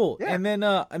was pretty cool. Yeah. And then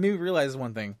I made me realize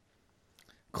one thing.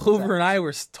 Clover and I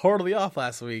were totally off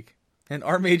last week, and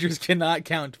our majors cannot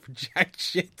count for jack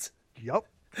shit. yep.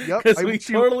 Because I we wish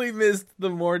you- totally missed the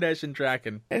Mordesh and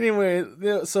Draken. Anyway,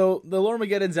 so the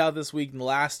Lormageddon's out this week in the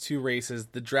last 2 races,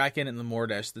 the Draken and the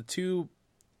Mordesh. The two,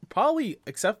 probably,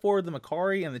 except for the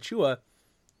Makari and the Chua,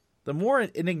 the more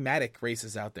enigmatic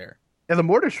races out there. Yeah, the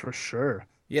Mordish for sure.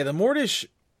 Yeah, the Mordish,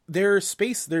 they're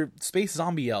space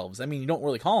zombie elves. I mean, you don't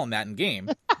really call them that in game.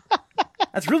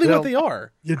 That's really Well- what they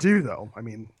are. You do though. I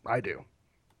mean, I do.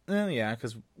 Yeah,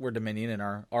 because we're Dominion and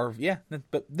our yeah,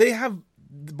 but they have,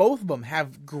 both of them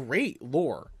have great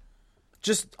lore.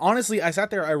 Just honestly, I sat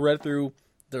there, I read through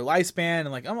their lifespan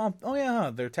and like, oh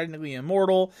yeah, they're technically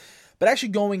immortal, but actually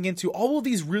going into all of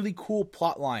these really cool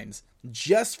plot lines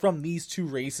just from these 2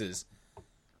 races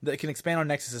that can expand on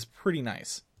Nexus is pretty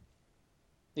nice.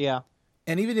 Yeah.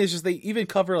 And even it's just they even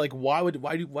cover like why do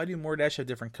Mordesh have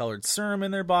different colored serum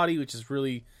in their body, which is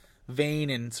really vain,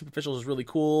 and superficial is really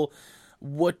cool.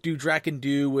 What do Draken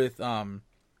do with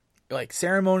like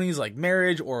ceremonies like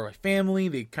marriage or a family?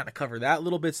 They kind of cover that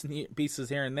little bits and pieces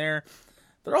here and there.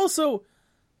 They're also,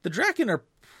 the Draken are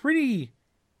pretty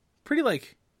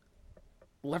like,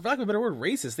 for lack of a better word,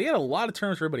 racist. They had a lot of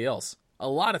terms for everybody else. A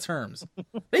lot of terms.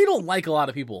 They don't like a lot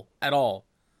of people at all.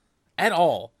 At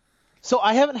all. So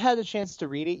I haven't had a chance to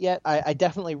read it yet. I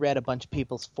definitely read a bunch of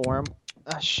people's forum.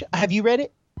 Have you read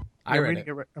it? I'm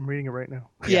reading it right now.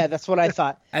 Yeah, that's what I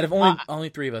thought. Out of only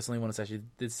three of us, only one of us actually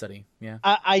did study. Yeah,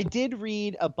 I did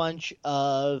read a bunch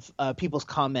of people's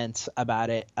comments about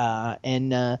it,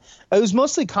 and it was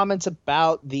mostly comments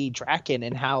about the Draken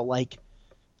and how like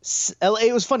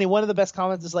it was funny. One of the best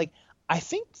comments is like, I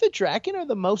think the Draken are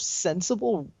the most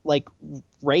sensible like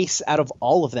race out of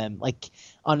all of them, like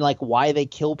on like why they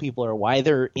kill people or why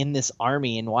they're in this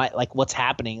army and why like what's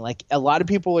happening. Like a lot of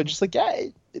people are just like, yeah,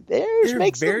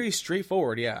 they're very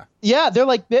straightforward. Yeah, they're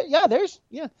like, yeah,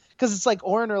 because it's like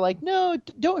Orin are like, no,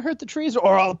 don't hurt the trees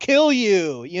or I'll kill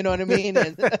you. You know what I mean?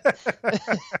 And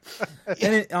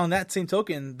on that same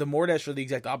token, the Mordesh are the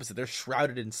exact opposite. They're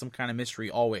shrouded in some kind of mystery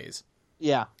always.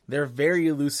 Yeah, they're very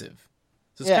elusive.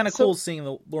 So it's kind of cool seeing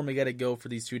the Lord Mageddon go for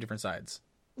these two different sides.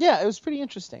 Yeah, it was pretty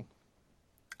interesting.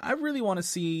 I really want to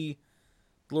see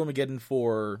Lord Mageddon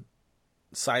for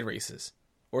side races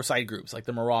or side groups, like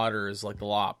the Marauders, like the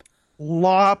Lop.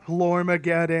 Lop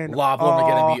Lormageddon. Lop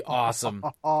Lormageddon would be awesome.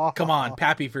 Come on,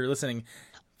 Pappy, if you're listening.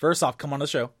 First off, come on the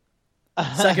show.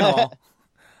 Second of all,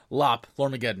 Lop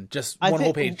Lormageddon. Just one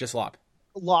whole page, just Lop.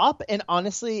 Lop, and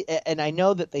honestly, and I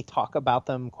know that they talk about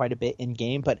them quite a bit in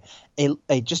game, but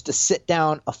just to sit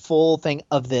down a full thing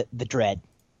of the Dread,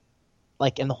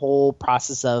 like in the whole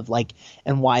process of like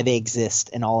and why they exist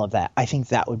and all of that, I think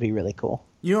that would be really cool.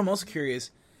 You know, I'm also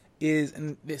curious is,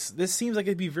 and this seems like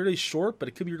it'd be really short, but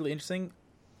it could be really interesting.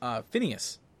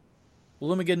 Phineas,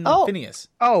 Lumigan, Phineas.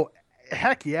 Oh,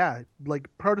 heck yeah! Like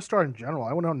Protostar in general,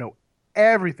 I want to know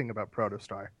everything about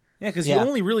Protostar. Yeah, because you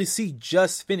only really see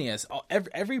just Phineas.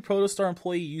 Every Protostar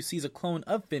employee you see is a clone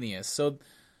of Phineas. So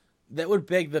that would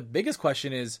beg the biggest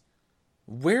question is,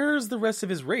 where's the rest of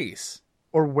his race?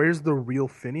 Or where's the real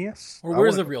Phineas? Or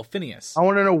where's the real Phineas? I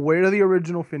want to know where the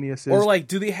original Phineas is. Or, like,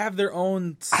 do they have their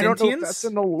own sentience? I don't know if that's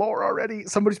in the lore already.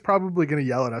 Somebody's probably going to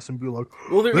yell at us and be like,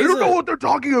 well, they don't know what they're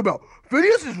talking about.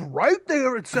 Phineas is right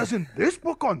there. It says in this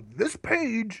book on this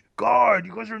page. God,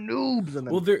 you guys are noobs. And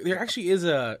then... Well, there actually is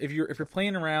a... If you're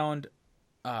playing around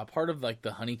part of, like,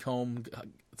 the honeycomb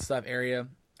stuff area,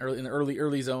 in the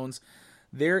early zones,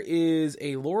 there is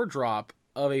a lore drop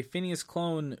of a Phineas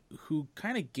clone who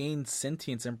kind of gains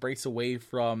sentience and breaks away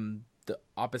from the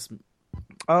Opus.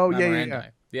 Oh,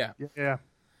 yeah.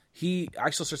 He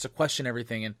actually starts to question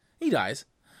everything, and he dies.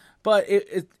 But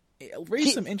it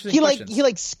raised some interesting questions. He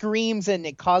like screams, and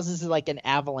it causes like an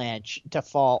avalanche to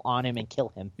fall on him and kill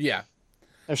him. Yeah,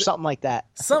 or something like that.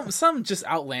 Some just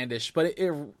outlandish, but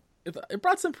it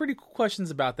brought some pretty cool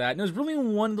questions about that. And it was really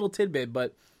one little tidbit,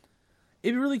 but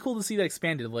it'd be really cool to see that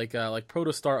expanded, like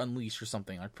Protostar Unleashed or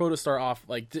something, like Protostar off.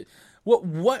 Like,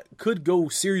 what could go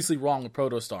seriously wrong with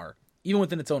Protostar, even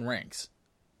within its own ranks?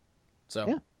 So,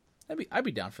 yeah. I'd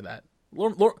be down for that.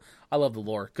 Lore, I love the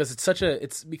lore because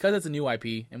because it's a new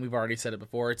IP, and we've already said it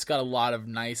before. It's got a lot of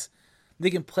nice. They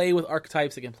can play with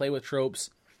archetypes, they can play with tropes,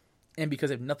 and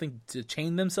because they have nothing to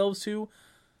chain themselves to,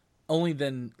 only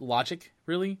then logic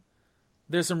really.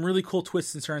 There's some really cool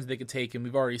twists and turns they could take, and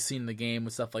we've already seen in the game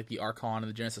with stuff like the Archon and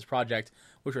the Genesis Project,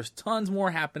 which there's tons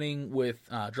more happening with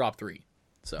Drop 3.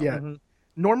 So yeah,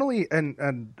 normally, and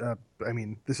I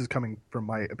mean, this is coming from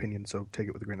my opinion, so take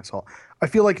it with a grain of salt. I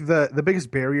feel like the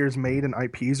biggest barriers made in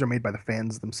IPs are made by the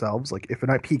fans themselves. Like, if an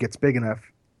IP gets big enough,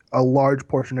 a large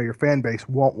portion of your fan base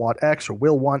won't want X or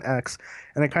will want X,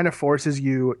 and it kind of forces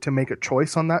you to make a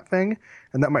choice on that thing,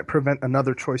 and that might prevent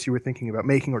another choice you were thinking about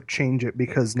making or change it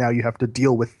because now you have to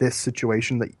deal with this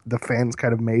situation that the fans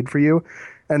kind of made for you.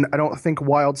 And I don't think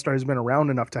WildStar has been around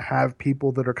enough to have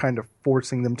people that are kind of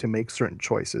forcing them to make certain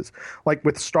choices. Like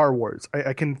with Star Wars,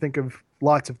 I can think of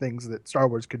lots of things that Star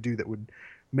Wars could do that would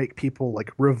make people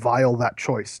like revile that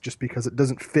choice just because it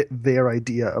doesn't fit their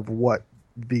idea of what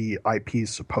the IP is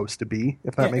supposed to be,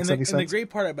 if that makes any sense. And the great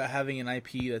part about having an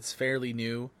IP that's fairly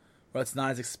new, or that's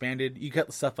not as expanded, you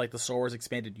get stuff like the Star Wars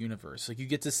Expanded Universe. Like, you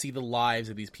get to see the lives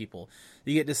of these people.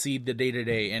 You get to see the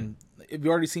day-to-day, and we've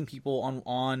already seen people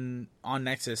on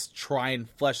Nexus try and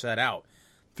flesh that out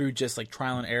through just, like,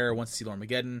 trial and error once you see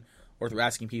Lormageddon, or through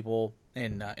asking people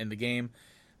in the game.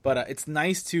 But it's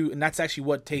nice to, and that's actually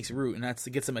what takes root, and that's to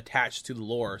get them attached to the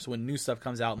lore. So when new stuff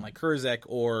comes out in, like, Kurzek,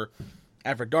 or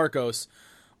Advert Darkos,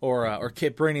 or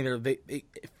Kit Brainy, it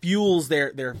fuels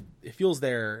their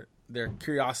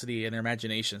curiosity and their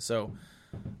imagination. So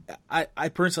I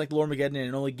personally like Lormageddon, and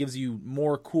it only gives you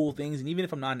more cool things. And even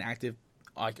if I'm not an active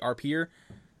like RPer,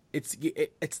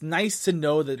 it's nice to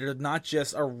know that there's not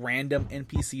just a random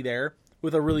NPC there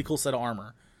with a really cool set of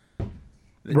armor.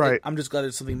 Right. I'm just glad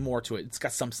there's something more to it. It's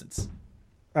got substance.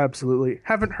 Absolutely.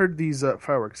 Haven't heard these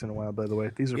fireworks in a while, by the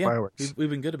way. These are Yeah, fireworks, we've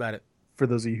been good about it. for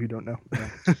those of you who don't know.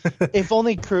 If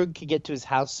only Krug could get to his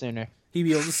house sooner. He'd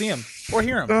be able to see him or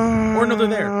hear him or know they're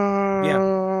there.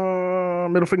 Yeah.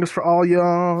 Middle fingers for all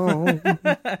y'all.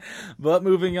 But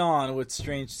moving on with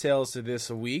Strange Tales to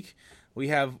this week, we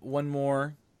have one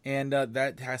more, and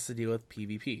that has to deal with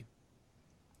PvP.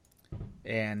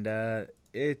 And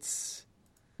it's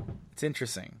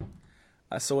interesting.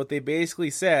 So what they basically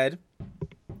said,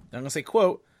 I'm going to say,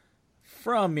 quote,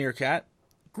 from Meerkat,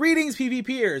 "Greetings,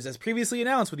 PvPers. As previously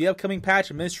announced with the upcoming patch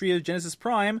of Ministry of Genesis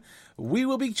Prime, we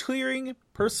will be clearing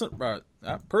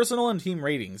personal and team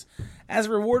ratings. As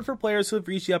a reward for players who have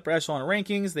reached the upper echelon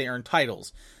rankings, they earn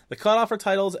titles. The cutoff for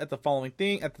titles at the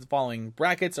following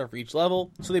brackets are for each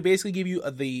level. So they basically give you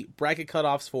the bracket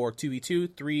cutoffs for 2v2,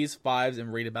 3s, 5s,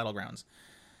 and rated battlegrounds.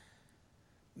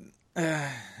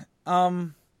 I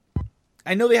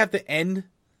know they have to end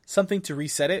something to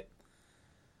reset it,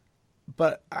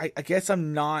 but I guess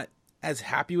I'm not as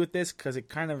happy with this because it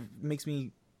kind of makes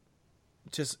me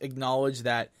just acknowledge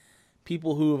that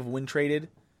people who have win traded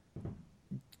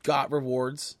got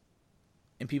rewards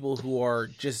and people who are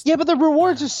just... Yeah, but the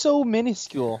rewards are so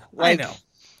minuscule. Like,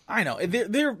 I know.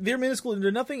 They're minuscule.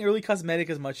 They're nothing really cosmetic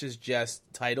as much as just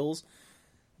titles.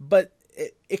 But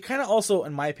it kind of also,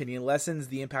 in my opinion, lessens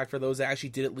the impact for those that actually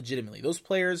did it legitimately. Those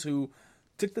players who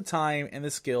took the time and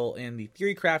the skill and the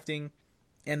theory crafting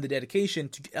and the dedication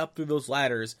to get up through those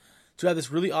ladders to have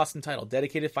this really awesome title,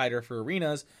 Dedicated Fighter for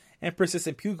Arenas and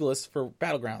Persistent Pugilist for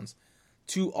Battlegrounds.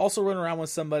 To also run around with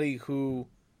somebody who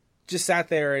just sat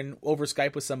there and over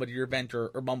Skype with somebody or Vent or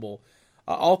Bumble.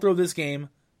 I'll throw this game,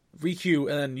 requeue,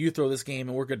 and then you throw this game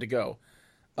and we're good to go.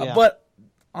 Yeah. But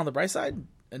on the bright side,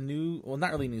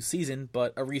 not really a new season,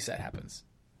 but a reset happens.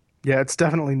 Yeah, it's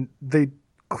definitely... They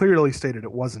clearly stated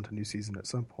it wasn't a new season at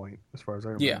some point, as far as I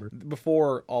remember. Yeah,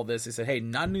 before all this, they said, hey,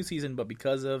 not a new season, but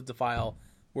because of Defile,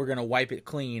 we're going to wipe it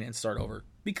clean and start over.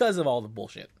 Because of all the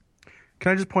bullshit.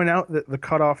 Can I just point out that the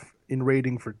cutoff in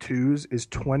rating for 2s is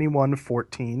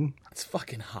 21-14? It's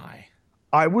fucking high.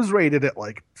 I was rated at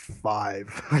like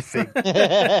 5, I think.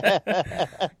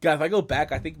 God, if I go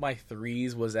back, I think my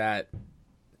 3s was at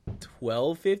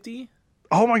 1250.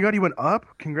 Oh my god, you went up?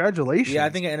 Congratulations. Yeah, I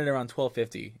think I ended around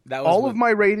 1250. That was all of my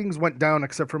ratings went down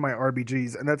except for my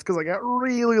RBGs, and that's because I got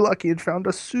really lucky and found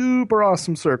a super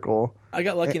awesome circle. I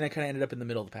got lucky and I kind of ended up in the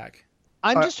middle of the pack.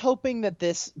 I'm just hoping that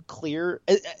this clear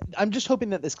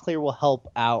will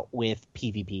help out with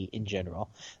PvP in general.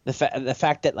 The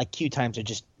fact that like queue times are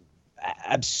just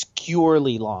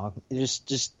obscurely long,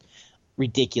 just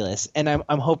ridiculous, and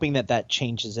I'm hoping that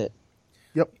changes it.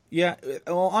 Yep. Yeah.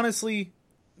 Well, honestly,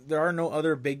 there are no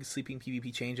other big sleeping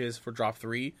PvP changes for Drop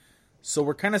 3, so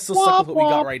we're kind of still stuck with what we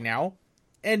got right now.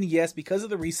 And yes, because of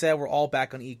the reset, we're all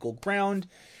back on equal ground.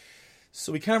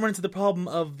 So we kind of run into the problem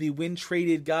of the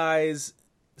win-traded guys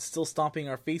still stomping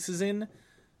our faces in,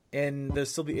 and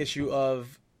there's still the issue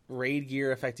of raid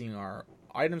gear affecting our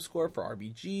item score for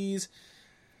RBGs.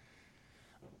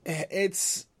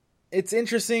 It's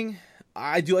interesting.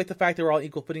 I do like the fact that we're all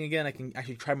equal footing again. I can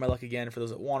actually try my luck again for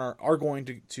those that are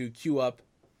going to queue up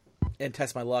and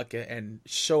test my luck and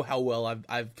show how well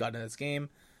I've gotten in this game.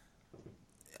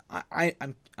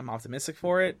 I'm optimistic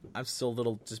for it. I'm still a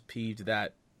little just peeved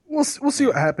that we'll see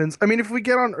what happens. I mean, if we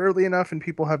get on early enough and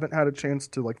people haven't had a chance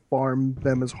to like farm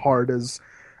them as hard as,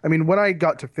 I mean, when I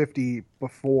got to 50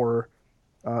 before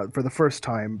for the first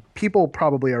time, people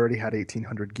probably already had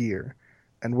 1800 gear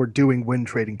and were doing win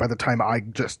trading by the time I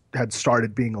just had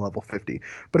started being a level 50.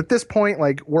 But at this point,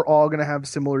 like, we're all going to have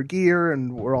similar gear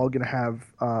and we're all going to have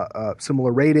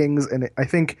similar ratings. And I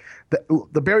think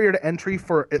the barrier to entry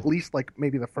for at least like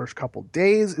maybe the first couple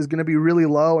days is going to be really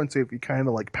low. And so if you kind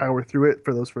of like power through it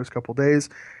for those first couple days,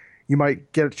 you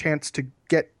might get a chance to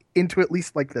get into at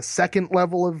least like the second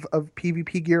level of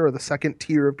PvP gear or the second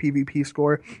tier of PvP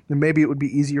score. And maybe it would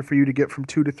be easier for you to get from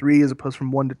 2 to 3 as opposed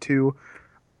from 1 to 2.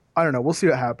 I don't know. We'll see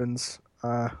what happens.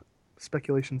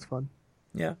 Speculation's fun.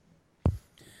 Yeah.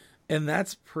 And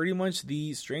that's pretty much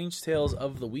the Strange Tales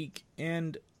of the week.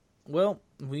 And, well,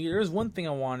 there's one thing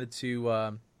I wanted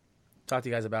to talk to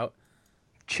you guys about.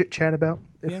 Chit-chat about?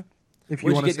 If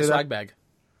you want to say your swag bag?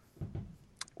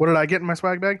 What did I get in my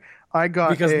swag bag? I got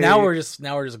because now we're just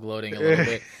gloating a little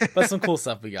bit. But some cool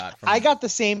stuff we got. I got the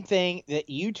same thing that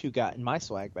you two got in my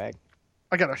swag bag.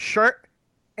 I got a shirt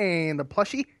and a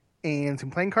plushie. And some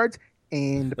playing cards,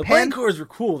 and the playing cards were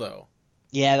cool though.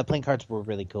 Yeah, the playing cards were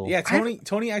really cool. Yeah,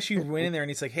 Tony actually went in there and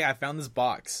he's like, "Hey, I found this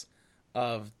box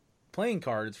of playing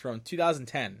cards from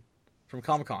 2010 from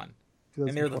Comic-Con, and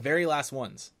they were the very last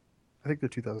ones." I think they're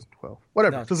 2012.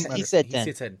 Whatever, No, doesn't 10. matter. He said He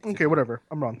 10. said 10. Okay, whatever.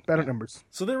 I'm wrong. Bad at numbers.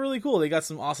 So they're really cool. They got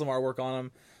some awesome artwork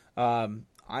on them.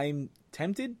 I'm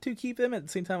tempted to keep them. At the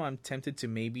same time, I'm tempted to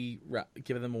maybe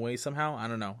give them away somehow. I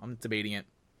don't know. I'm debating it.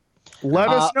 Let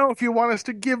us know if you want us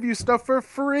to give you stuff for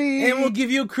free. And we'll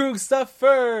give you Krug stuff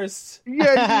first.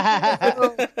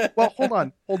 Yeah. Well, hold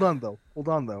on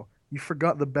though. You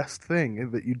forgot the best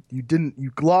thing that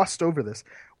you glossed over this.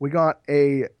 We got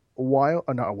a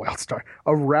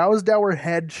Rousdower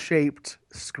head shaped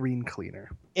screen cleaner.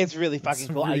 It's really fucking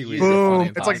cool. I really use weird. it. Boom!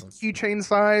 funny. It's like a keychain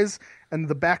size, and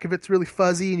the back of it's really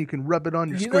fuzzy, and you can rub it on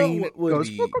your You know screen. what It would goes,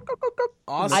 be "Gook, gook, gook, gook, gook."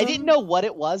 Awesome. I didn't know what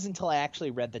it was until I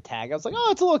actually read the tag. I was like, oh,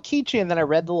 it's a little keychain. Then I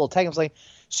read the little tag. I was like,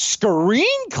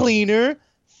 screen cleaner?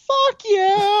 Fuck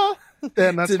yeah.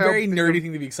 And that's It's a how very big nerdy of-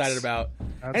 thing to be excited about.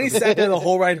 That's And he a- sat there the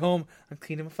whole ride home. I'm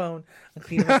cleaning my phone. I'm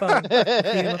cleaning my phone. I'm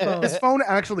cleaning my phone. His phone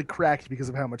actually cracked because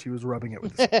of how much he was rubbing it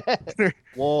with his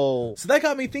Whoa. So that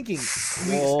got me thinking.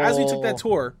 As we took that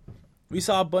tour, we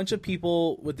saw a bunch of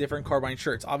people with different Carbine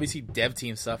shirts. Obviously, dev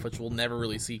team stuff, which we'll never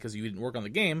really see because you didn't work on the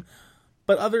game.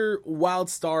 But other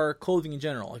WildStar clothing in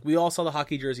general. Like, we all saw the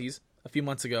hockey jerseys a few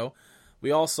months ago.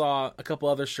 We all saw a couple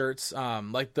other shirts,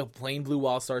 like the plain blue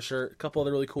WildStar shirt. A couple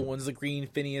other really cool ones. The green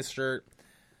Phineas shirt.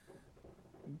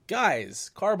 Guys,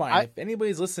 Carbine, if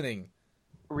anybody's listening,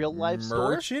 Real life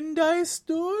store? merchandise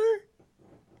store?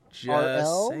 Just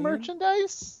RL saying.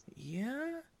 merchandise?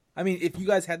 Yeah. I mean, if you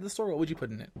guys had the store, what would you put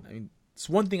in it? I mean, it's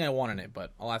one thing I want in it,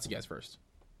 but I'll ask you guys first.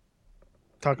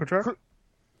 taco truck.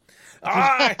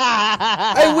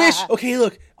 I wish. Okay,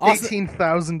 look. Austin,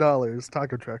 $18,000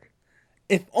 taco truck.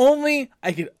 if only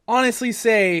I could honestly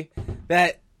say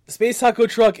that Space Taco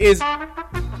Truck is.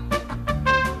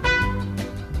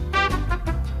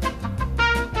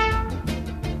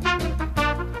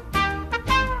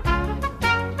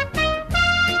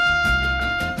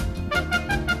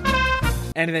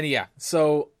 And then, yeah.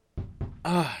 So.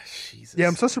 Jesus. Yeah,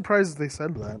 I'm so surprised they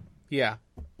said that. Yeah.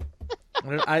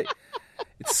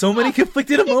 It's so many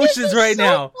conflicted emotions right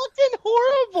now. Fucking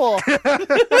horrible.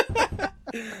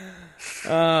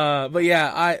 But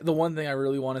yeah, the one thing I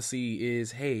really want to see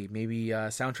is, hey, maybe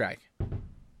soundtrack.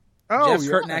 Oh, Jeff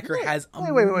yeah. Kurtnacker has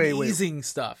Wait. amazing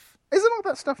stuff. Isn't all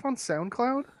that stuff on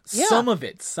SoundCloud? Yeah. Some of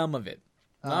it.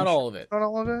 Not all of it. Not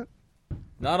all of it.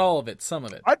 Not all of it. Some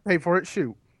of it. I'd pay for it.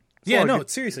 Shoot. That's Yeah, all I no, get.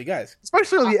 seriously, guys.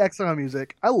 Especially the Exile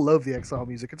music. I love the Exile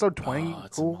music. It's so twangy, Oh,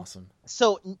 it's cool. awesome.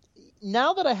 So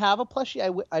now that I have a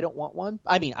plushie, I don't want one.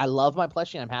 I mean, I love my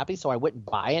plushie and I'm happy, so I wouldn't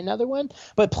buy another one.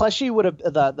 But plushie would have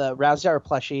the Rousdower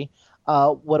plushie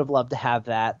would have loved to have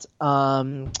that.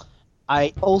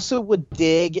 I also would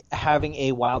dig having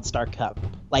a WildStar cup,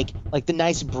 like the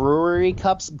nice brewery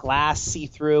cups, glass see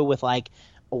through with like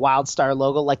a WildStar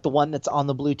logo, like the one that's on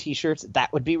the blue T-shirts.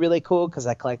 That would be really cool because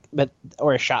I collect,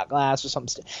 or a shot glass or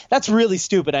something. That's really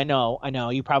stupid. I know.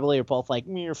 You probably are both like,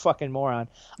 you're a fucking moron.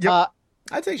 Yep.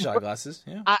 I'd take shot glasses.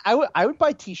 Yeah. I would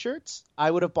buy T-shirts.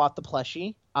 I would have bought the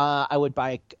plushie. I would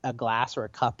buy a glass or a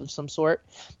cup of some sort.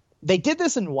 They did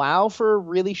this in WoW for a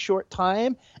really short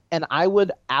time, and I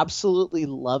would absolutely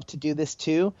love to do this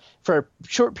too. For a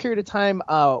short period of time,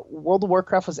 World of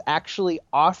Warcraft was actually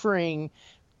offering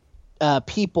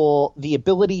people the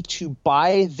ability to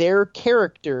buy their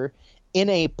character in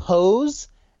a pose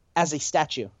as a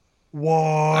statue. What?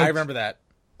 I remember that.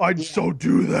 I'd so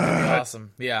do that.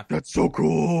 Awesome. Yeah. That's so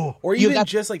cool. Or You even got-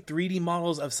 just like 3D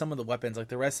models of some of the weapons, like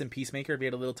the Rest in Peacemaker. If you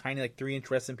had a little tiny, like 3-inch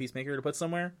Rest in Peacemaker to put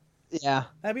somewhere, Yeah.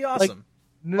 that'd be awesome.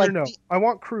 No, Like no. the- I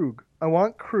want Krug.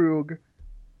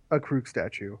 A Krug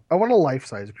statue. I want a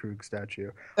life-size Krug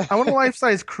statue. I want a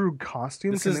life-size Krug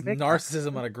costume. This Can is they make-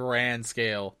 narcissism on a grand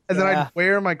scale. And then Yeah. I'd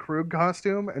wear my Krug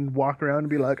costume and walk around and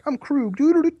be like, I'm Krug.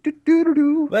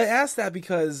 Doo-doo-doo-doo-doo-doo. But I asked that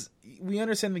because we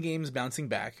understand the game's bouncing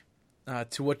back.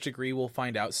 To what degree, we'll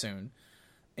find out soon.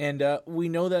 And we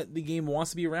know that the game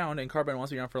wants to be around, and Carbine wants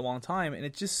to be around for a long time, and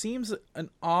it just seems an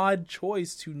odd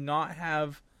choice to not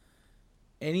have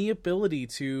any ability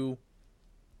to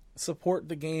support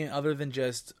the game other than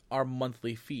just our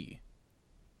monthly fee.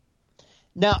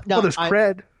 No, Oh, there's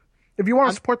cred. If you want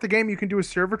to support the game, you can do a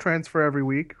server transfer every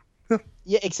week.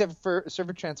 yeah, except for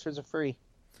server transfers are free.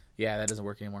 Yeah, that doesn't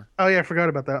work anymore. Oh, yeah, I forgot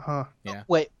about that, huh? Yeah.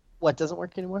 Wait, what doesn't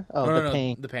work anymore? Oh, No,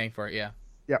 paying. the paying for it, yeah.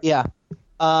 Yeah.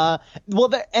 Well,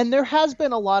 there has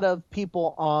been a lot of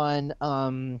people on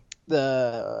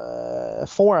the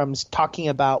forums talking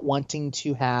about wanting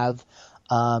to have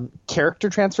character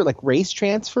transfer, like race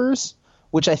transfers,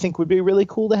 which I think would be really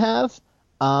cool to have,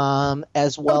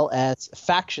 as well as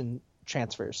faction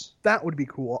transfers. That would be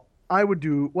cool. I would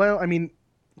do, well, I mean,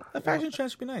 A faction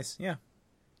transfer would be nice, yeah.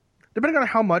 depending on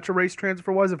how much a race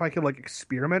transfer was, if I could like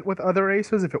experiment with other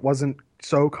races, if it wasn't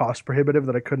so cost prohibitive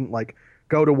that I couldn't like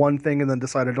go to one thing and then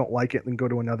decide I don't like it and then go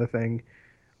to another thing,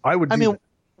 I would.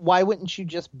 Why wouldn't you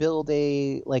just build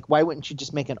why wouldn't you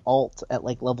just make an alt at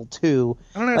like level 2?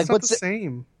 I don't know. It's not the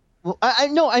same. Well, I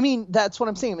know. I mean, that's what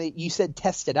I'm saying. You said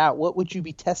test it out. What would you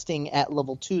be testing at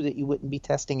level 2 that you wouldn't be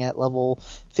testing at level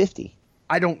 50?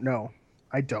 I don't know.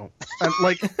 I don't.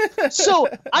 So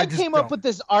I came up with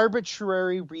this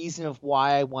arbitrary reason of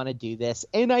why I want to do this,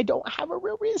 and I don't have a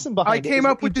real reason behind it. I came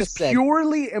up with this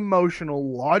purely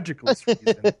emotional, logical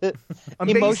reason.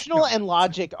 Emotional and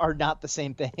logic are not the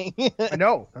same thing. I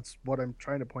know. That's what I'm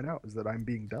trying to point out, is that I'm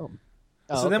being dumb.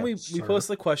 So then we posed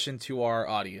the question to our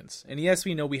audience, and yes,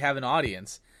 we know we have an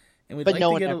audience, and we'd like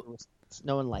to get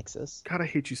no one likes us. God, I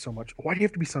hate you so much. Why do you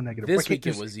have to be so negative? This week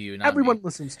it was you, not everyone me.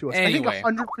 Listens to us. Anyway.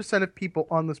 I think 100% of people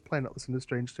on this planet listen to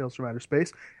Strange Tales from Outer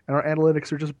Space, and our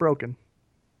analytics are just broken.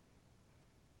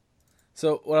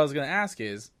 So what I was going to ask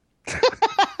is...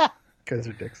 Guys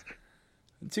are dicks.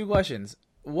 2 questions.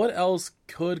 What else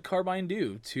could Carbine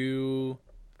do to,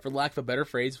 for lack of a better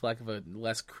phrase, for lack of a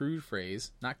less crude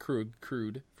phrase, not crude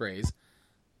phrase,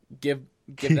 give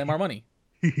them our money?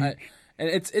 And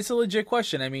it's a legit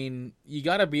question. I mean, you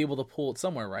got to be able to pull it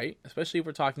somewhere, right? Especially if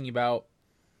we're talking about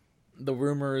the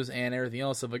rumors and everything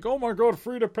else of like, oh my god,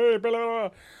 free to pay, blah, blah,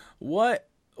 blah.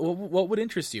 What would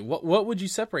interest you? What would you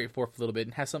separate for a little bit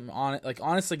and have something on it, like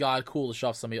honest to God, cool to show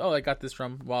off somebody? Oh, I got this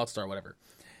from WildStar, whatever.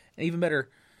 And even better,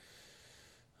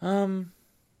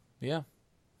 yeah,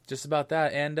 just about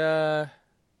that. And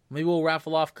maybe we'll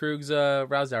raffle off Krug's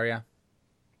Rouse Hour,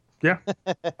 yeah,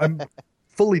 I'm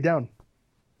fully down.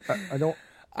 I don't.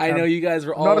 I know you guys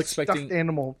were all not expecting a stuffed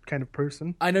animal kind of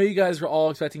person. I know you guys were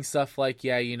all expecting stuff like,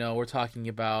 yeah, you know, we're talking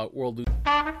about World.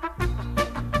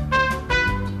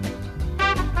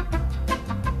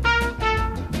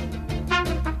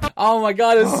 Oh my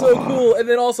god, it's so cool! And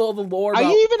then also the lore. Are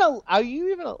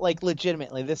you even like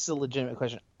legitimately? This is a legitimate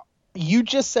question. You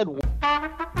just said.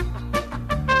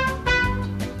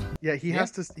 Yeah, he has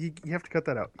to. You have to cut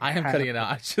that out. I am cutting it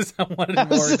out. I wanted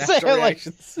more natural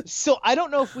reactions. So I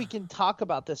don't know if we can talk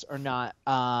about this or not.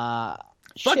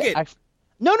 Fuck it.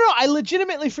 No. I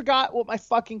legitimately forgot what my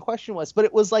fucking question was, but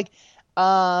it was like,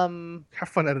 have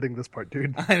fun editing this part,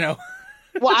 dude. I know.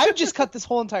 Well, I've just cut this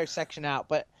whole entire section out,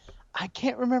 but I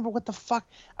can't remember what the fuck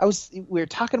we were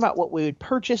talking about. What we would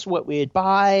purchase, what we would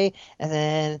buy, and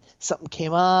then something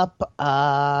came up.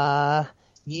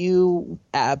 You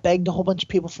begged a whole bunch of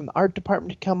people from the art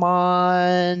department to come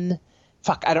on.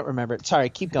 Fuck, I don't remember it. Sorry,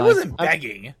 keep going. I wasn't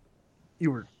begging.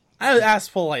 You were. I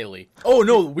asked politely. Oh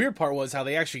no, the weird part was how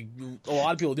a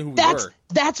lot of people knew who we were.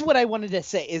 That's what I wanted to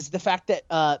say, is the fact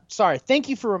that, sorry, thank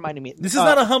you for reminding me. This is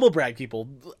not a humble brag, people.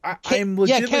 I'm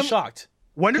legitimately shocked.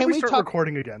 When did we start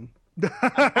recording again?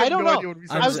 I don't know.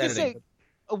 I was gonna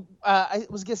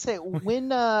say, when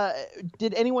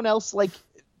did anyone else like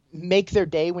make their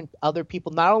day when other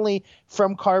people, not only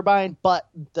from Carbine but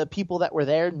the people that were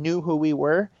there, knew who we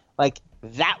were? Like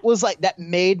that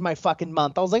made my fucking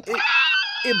month. I was like,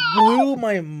 it blew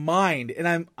my mind,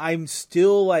 and I'm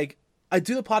still like, I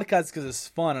do the podcast because it's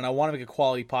fun and I want to make a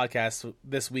quality podcast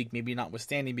this week, maybe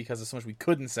notwithstanding because of so much we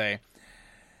couldn't say,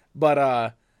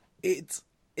 but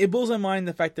it blows my mind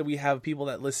the fact that we have people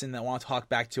that listen that want to talk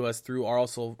back to us through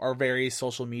our various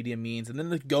social media means, and then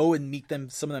to go and meet them,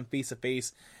 some of them face to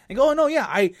face, and go, oh no,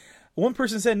 yeah, one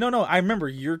person said, no, I remember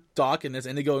your Doc and this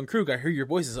Indigo and Krug. I hear your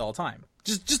voices all the time.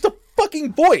 Just a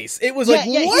fucking voice. It was what?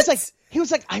 He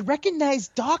was like, I recognize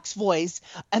Doc's voice,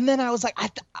 and then I was like,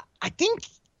 I think,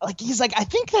 like, he's like, I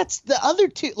think that's the other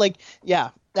two. Like, yeah,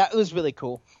 that was really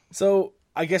cool. So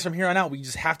I guess from here on out, we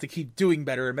just have to keep doing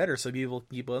better and better so people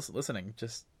keep listening.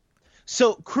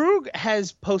 So Krug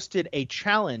has posted a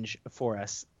challenge for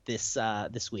us this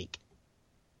week.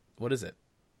 What is it?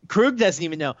 Krug doesn't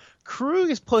even know. Krug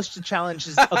has posted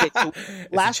challenges. Okay, so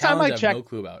last time I checked, no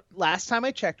clue about. Last time I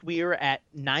checked, we were at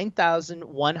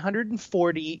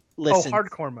 9,140 listens. Oh,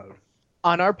 hardcore mode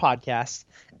on our podcast.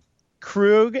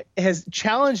 Krug has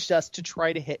challenged us to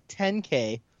try to hit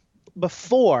 10K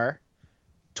before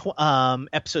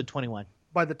episode 21.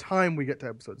 By the time we get to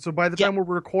episode, so by the time we're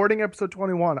recording episode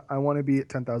 21, I want to be at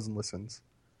 10,000 listens.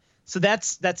 So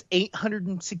that's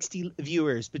 860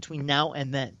 viewers between now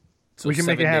and then. So we can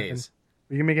make it happen. Days.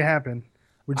 We can make it happen.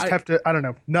 We just have to. I don't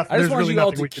know. Nothing. I just want really you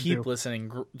all to we keep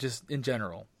listening, just in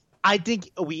general. I think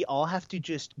we all have to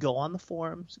just go on the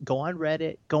forums, go on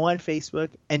Reddit, go on Facebook,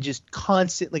 and just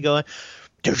constantly go,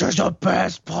 "This is the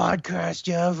best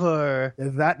podcast ever." Yeah,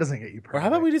 that doesn't get you. Or how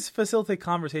about we just facilitate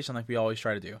conversation like we always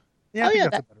try to do? Yeah, I Oh, think yeah,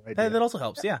 that's a better idea. That also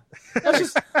helps. Yeah,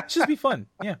 let's just be fun.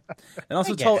 Yeah, and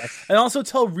also guess.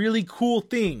 tell really cool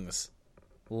things.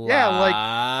 Yeah, like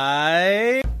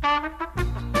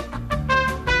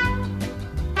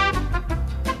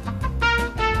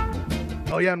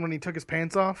Oh yeah, and when he took his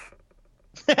pants off.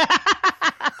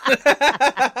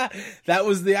 that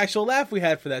was the actual laugh we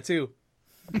had for that too.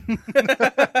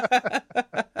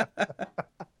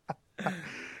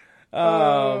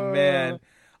 Oh man,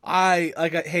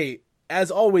 hey, as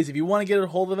always, if you want to get a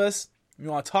hold of us, you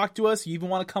want to talk to us, you even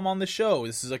want to come on the show.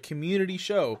 This is a community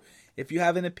show. If you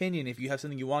have an opinion, if you have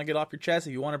something you want to get off your chest,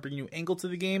 if you want to bring a new angle to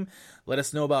the game, let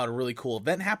us know about a really cool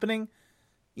event happening.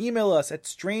 Email us at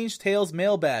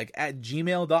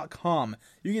strangetalesmailbag@gmail.com.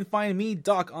 You can find me,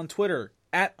 Doc, on Twitter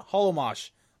at HoloMosh.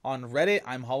 On Reddit,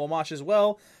 I'm HoloMosh as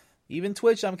well. Even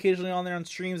Twitch, I'm occasionally on there on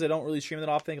streams. I don't really stream that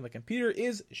often because my computer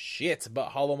is shit,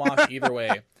 but HoloMosh either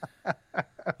way.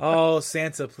 Oh,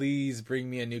 Santa, please bring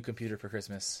me a new computer for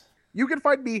Christmas. You can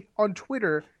find me on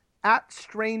Twitter at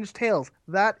Strange Tales.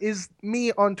 That is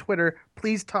me on Twitter.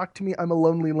 Please talk to me. I'm a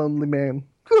lonely, lonely man.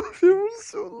 I'm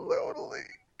so lonely.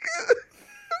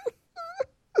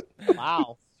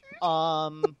 Wow.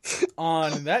 On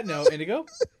that note, Indigo?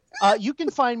 You can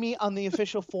find me on the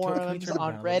official Can we forums turn it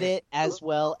on down a Reddit little? as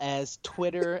well as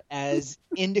Twitter as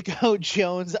Indigo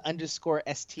Jones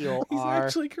 _STOR. He's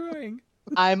actually crying.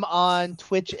 I'm on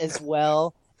Twitch as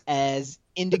well as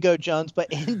Indigo Jones,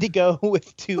 but Indigo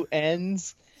with 2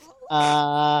 N's.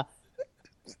 Oh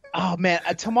man,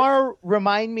 tomorrow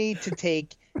remind me to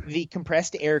take the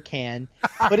compressed air can,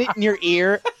 put it in your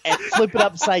ear, and flip it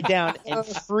upside down and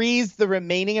freeze the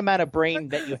remaining amount of brain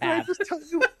that you Can I have. just tell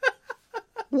you,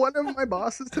 one of my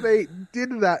bosses today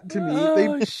did that to me. Oh, They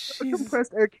put a jeez.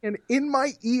 compressed air can in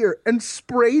my ear and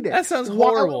sprayed it. That sounds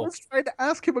while horrible. I was trying to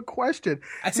ask him a question.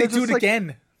 I say And do just it like,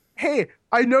 again. Hey,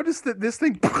 I noticed that this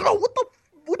thing.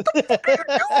 What the fuck are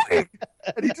you doing?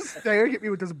 And he just staring at me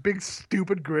with this big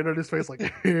stupid grin on his face, like.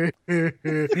 He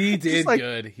did Just like,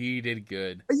 good. He did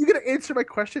good. Are you gonna answer my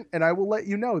question? And I will let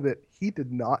you know that he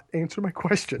did not answer my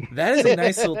question. That is a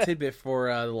nice little tidbit for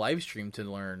the live stream to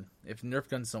learn. If Nerf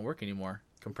guns don't work anymore,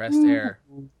 compressed air.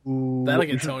 Ooh, That'll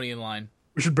get Tony in line.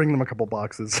 we should bring them a couple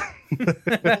boxes.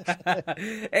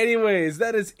 Anyways,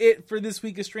 that is it for this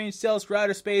week of Strange Tales for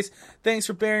Outer Space. Thanks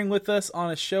for bearing with us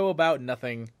on a show about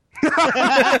nothing.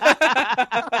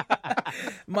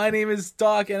 My name is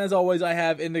Doc, and as always, I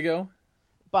have Indigo.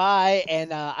 Bye,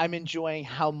 and I'm enjoying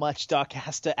how much Doc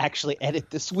has to actually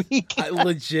edit this week.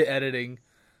 Legit editing.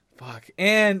 Fuck.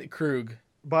 And Krug.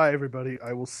 Bye, everybody.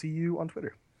 I will see you on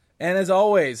Twitter. And as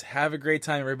always, have a great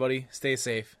time, everybody. Stay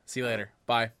safe. See you later.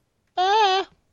 Bye.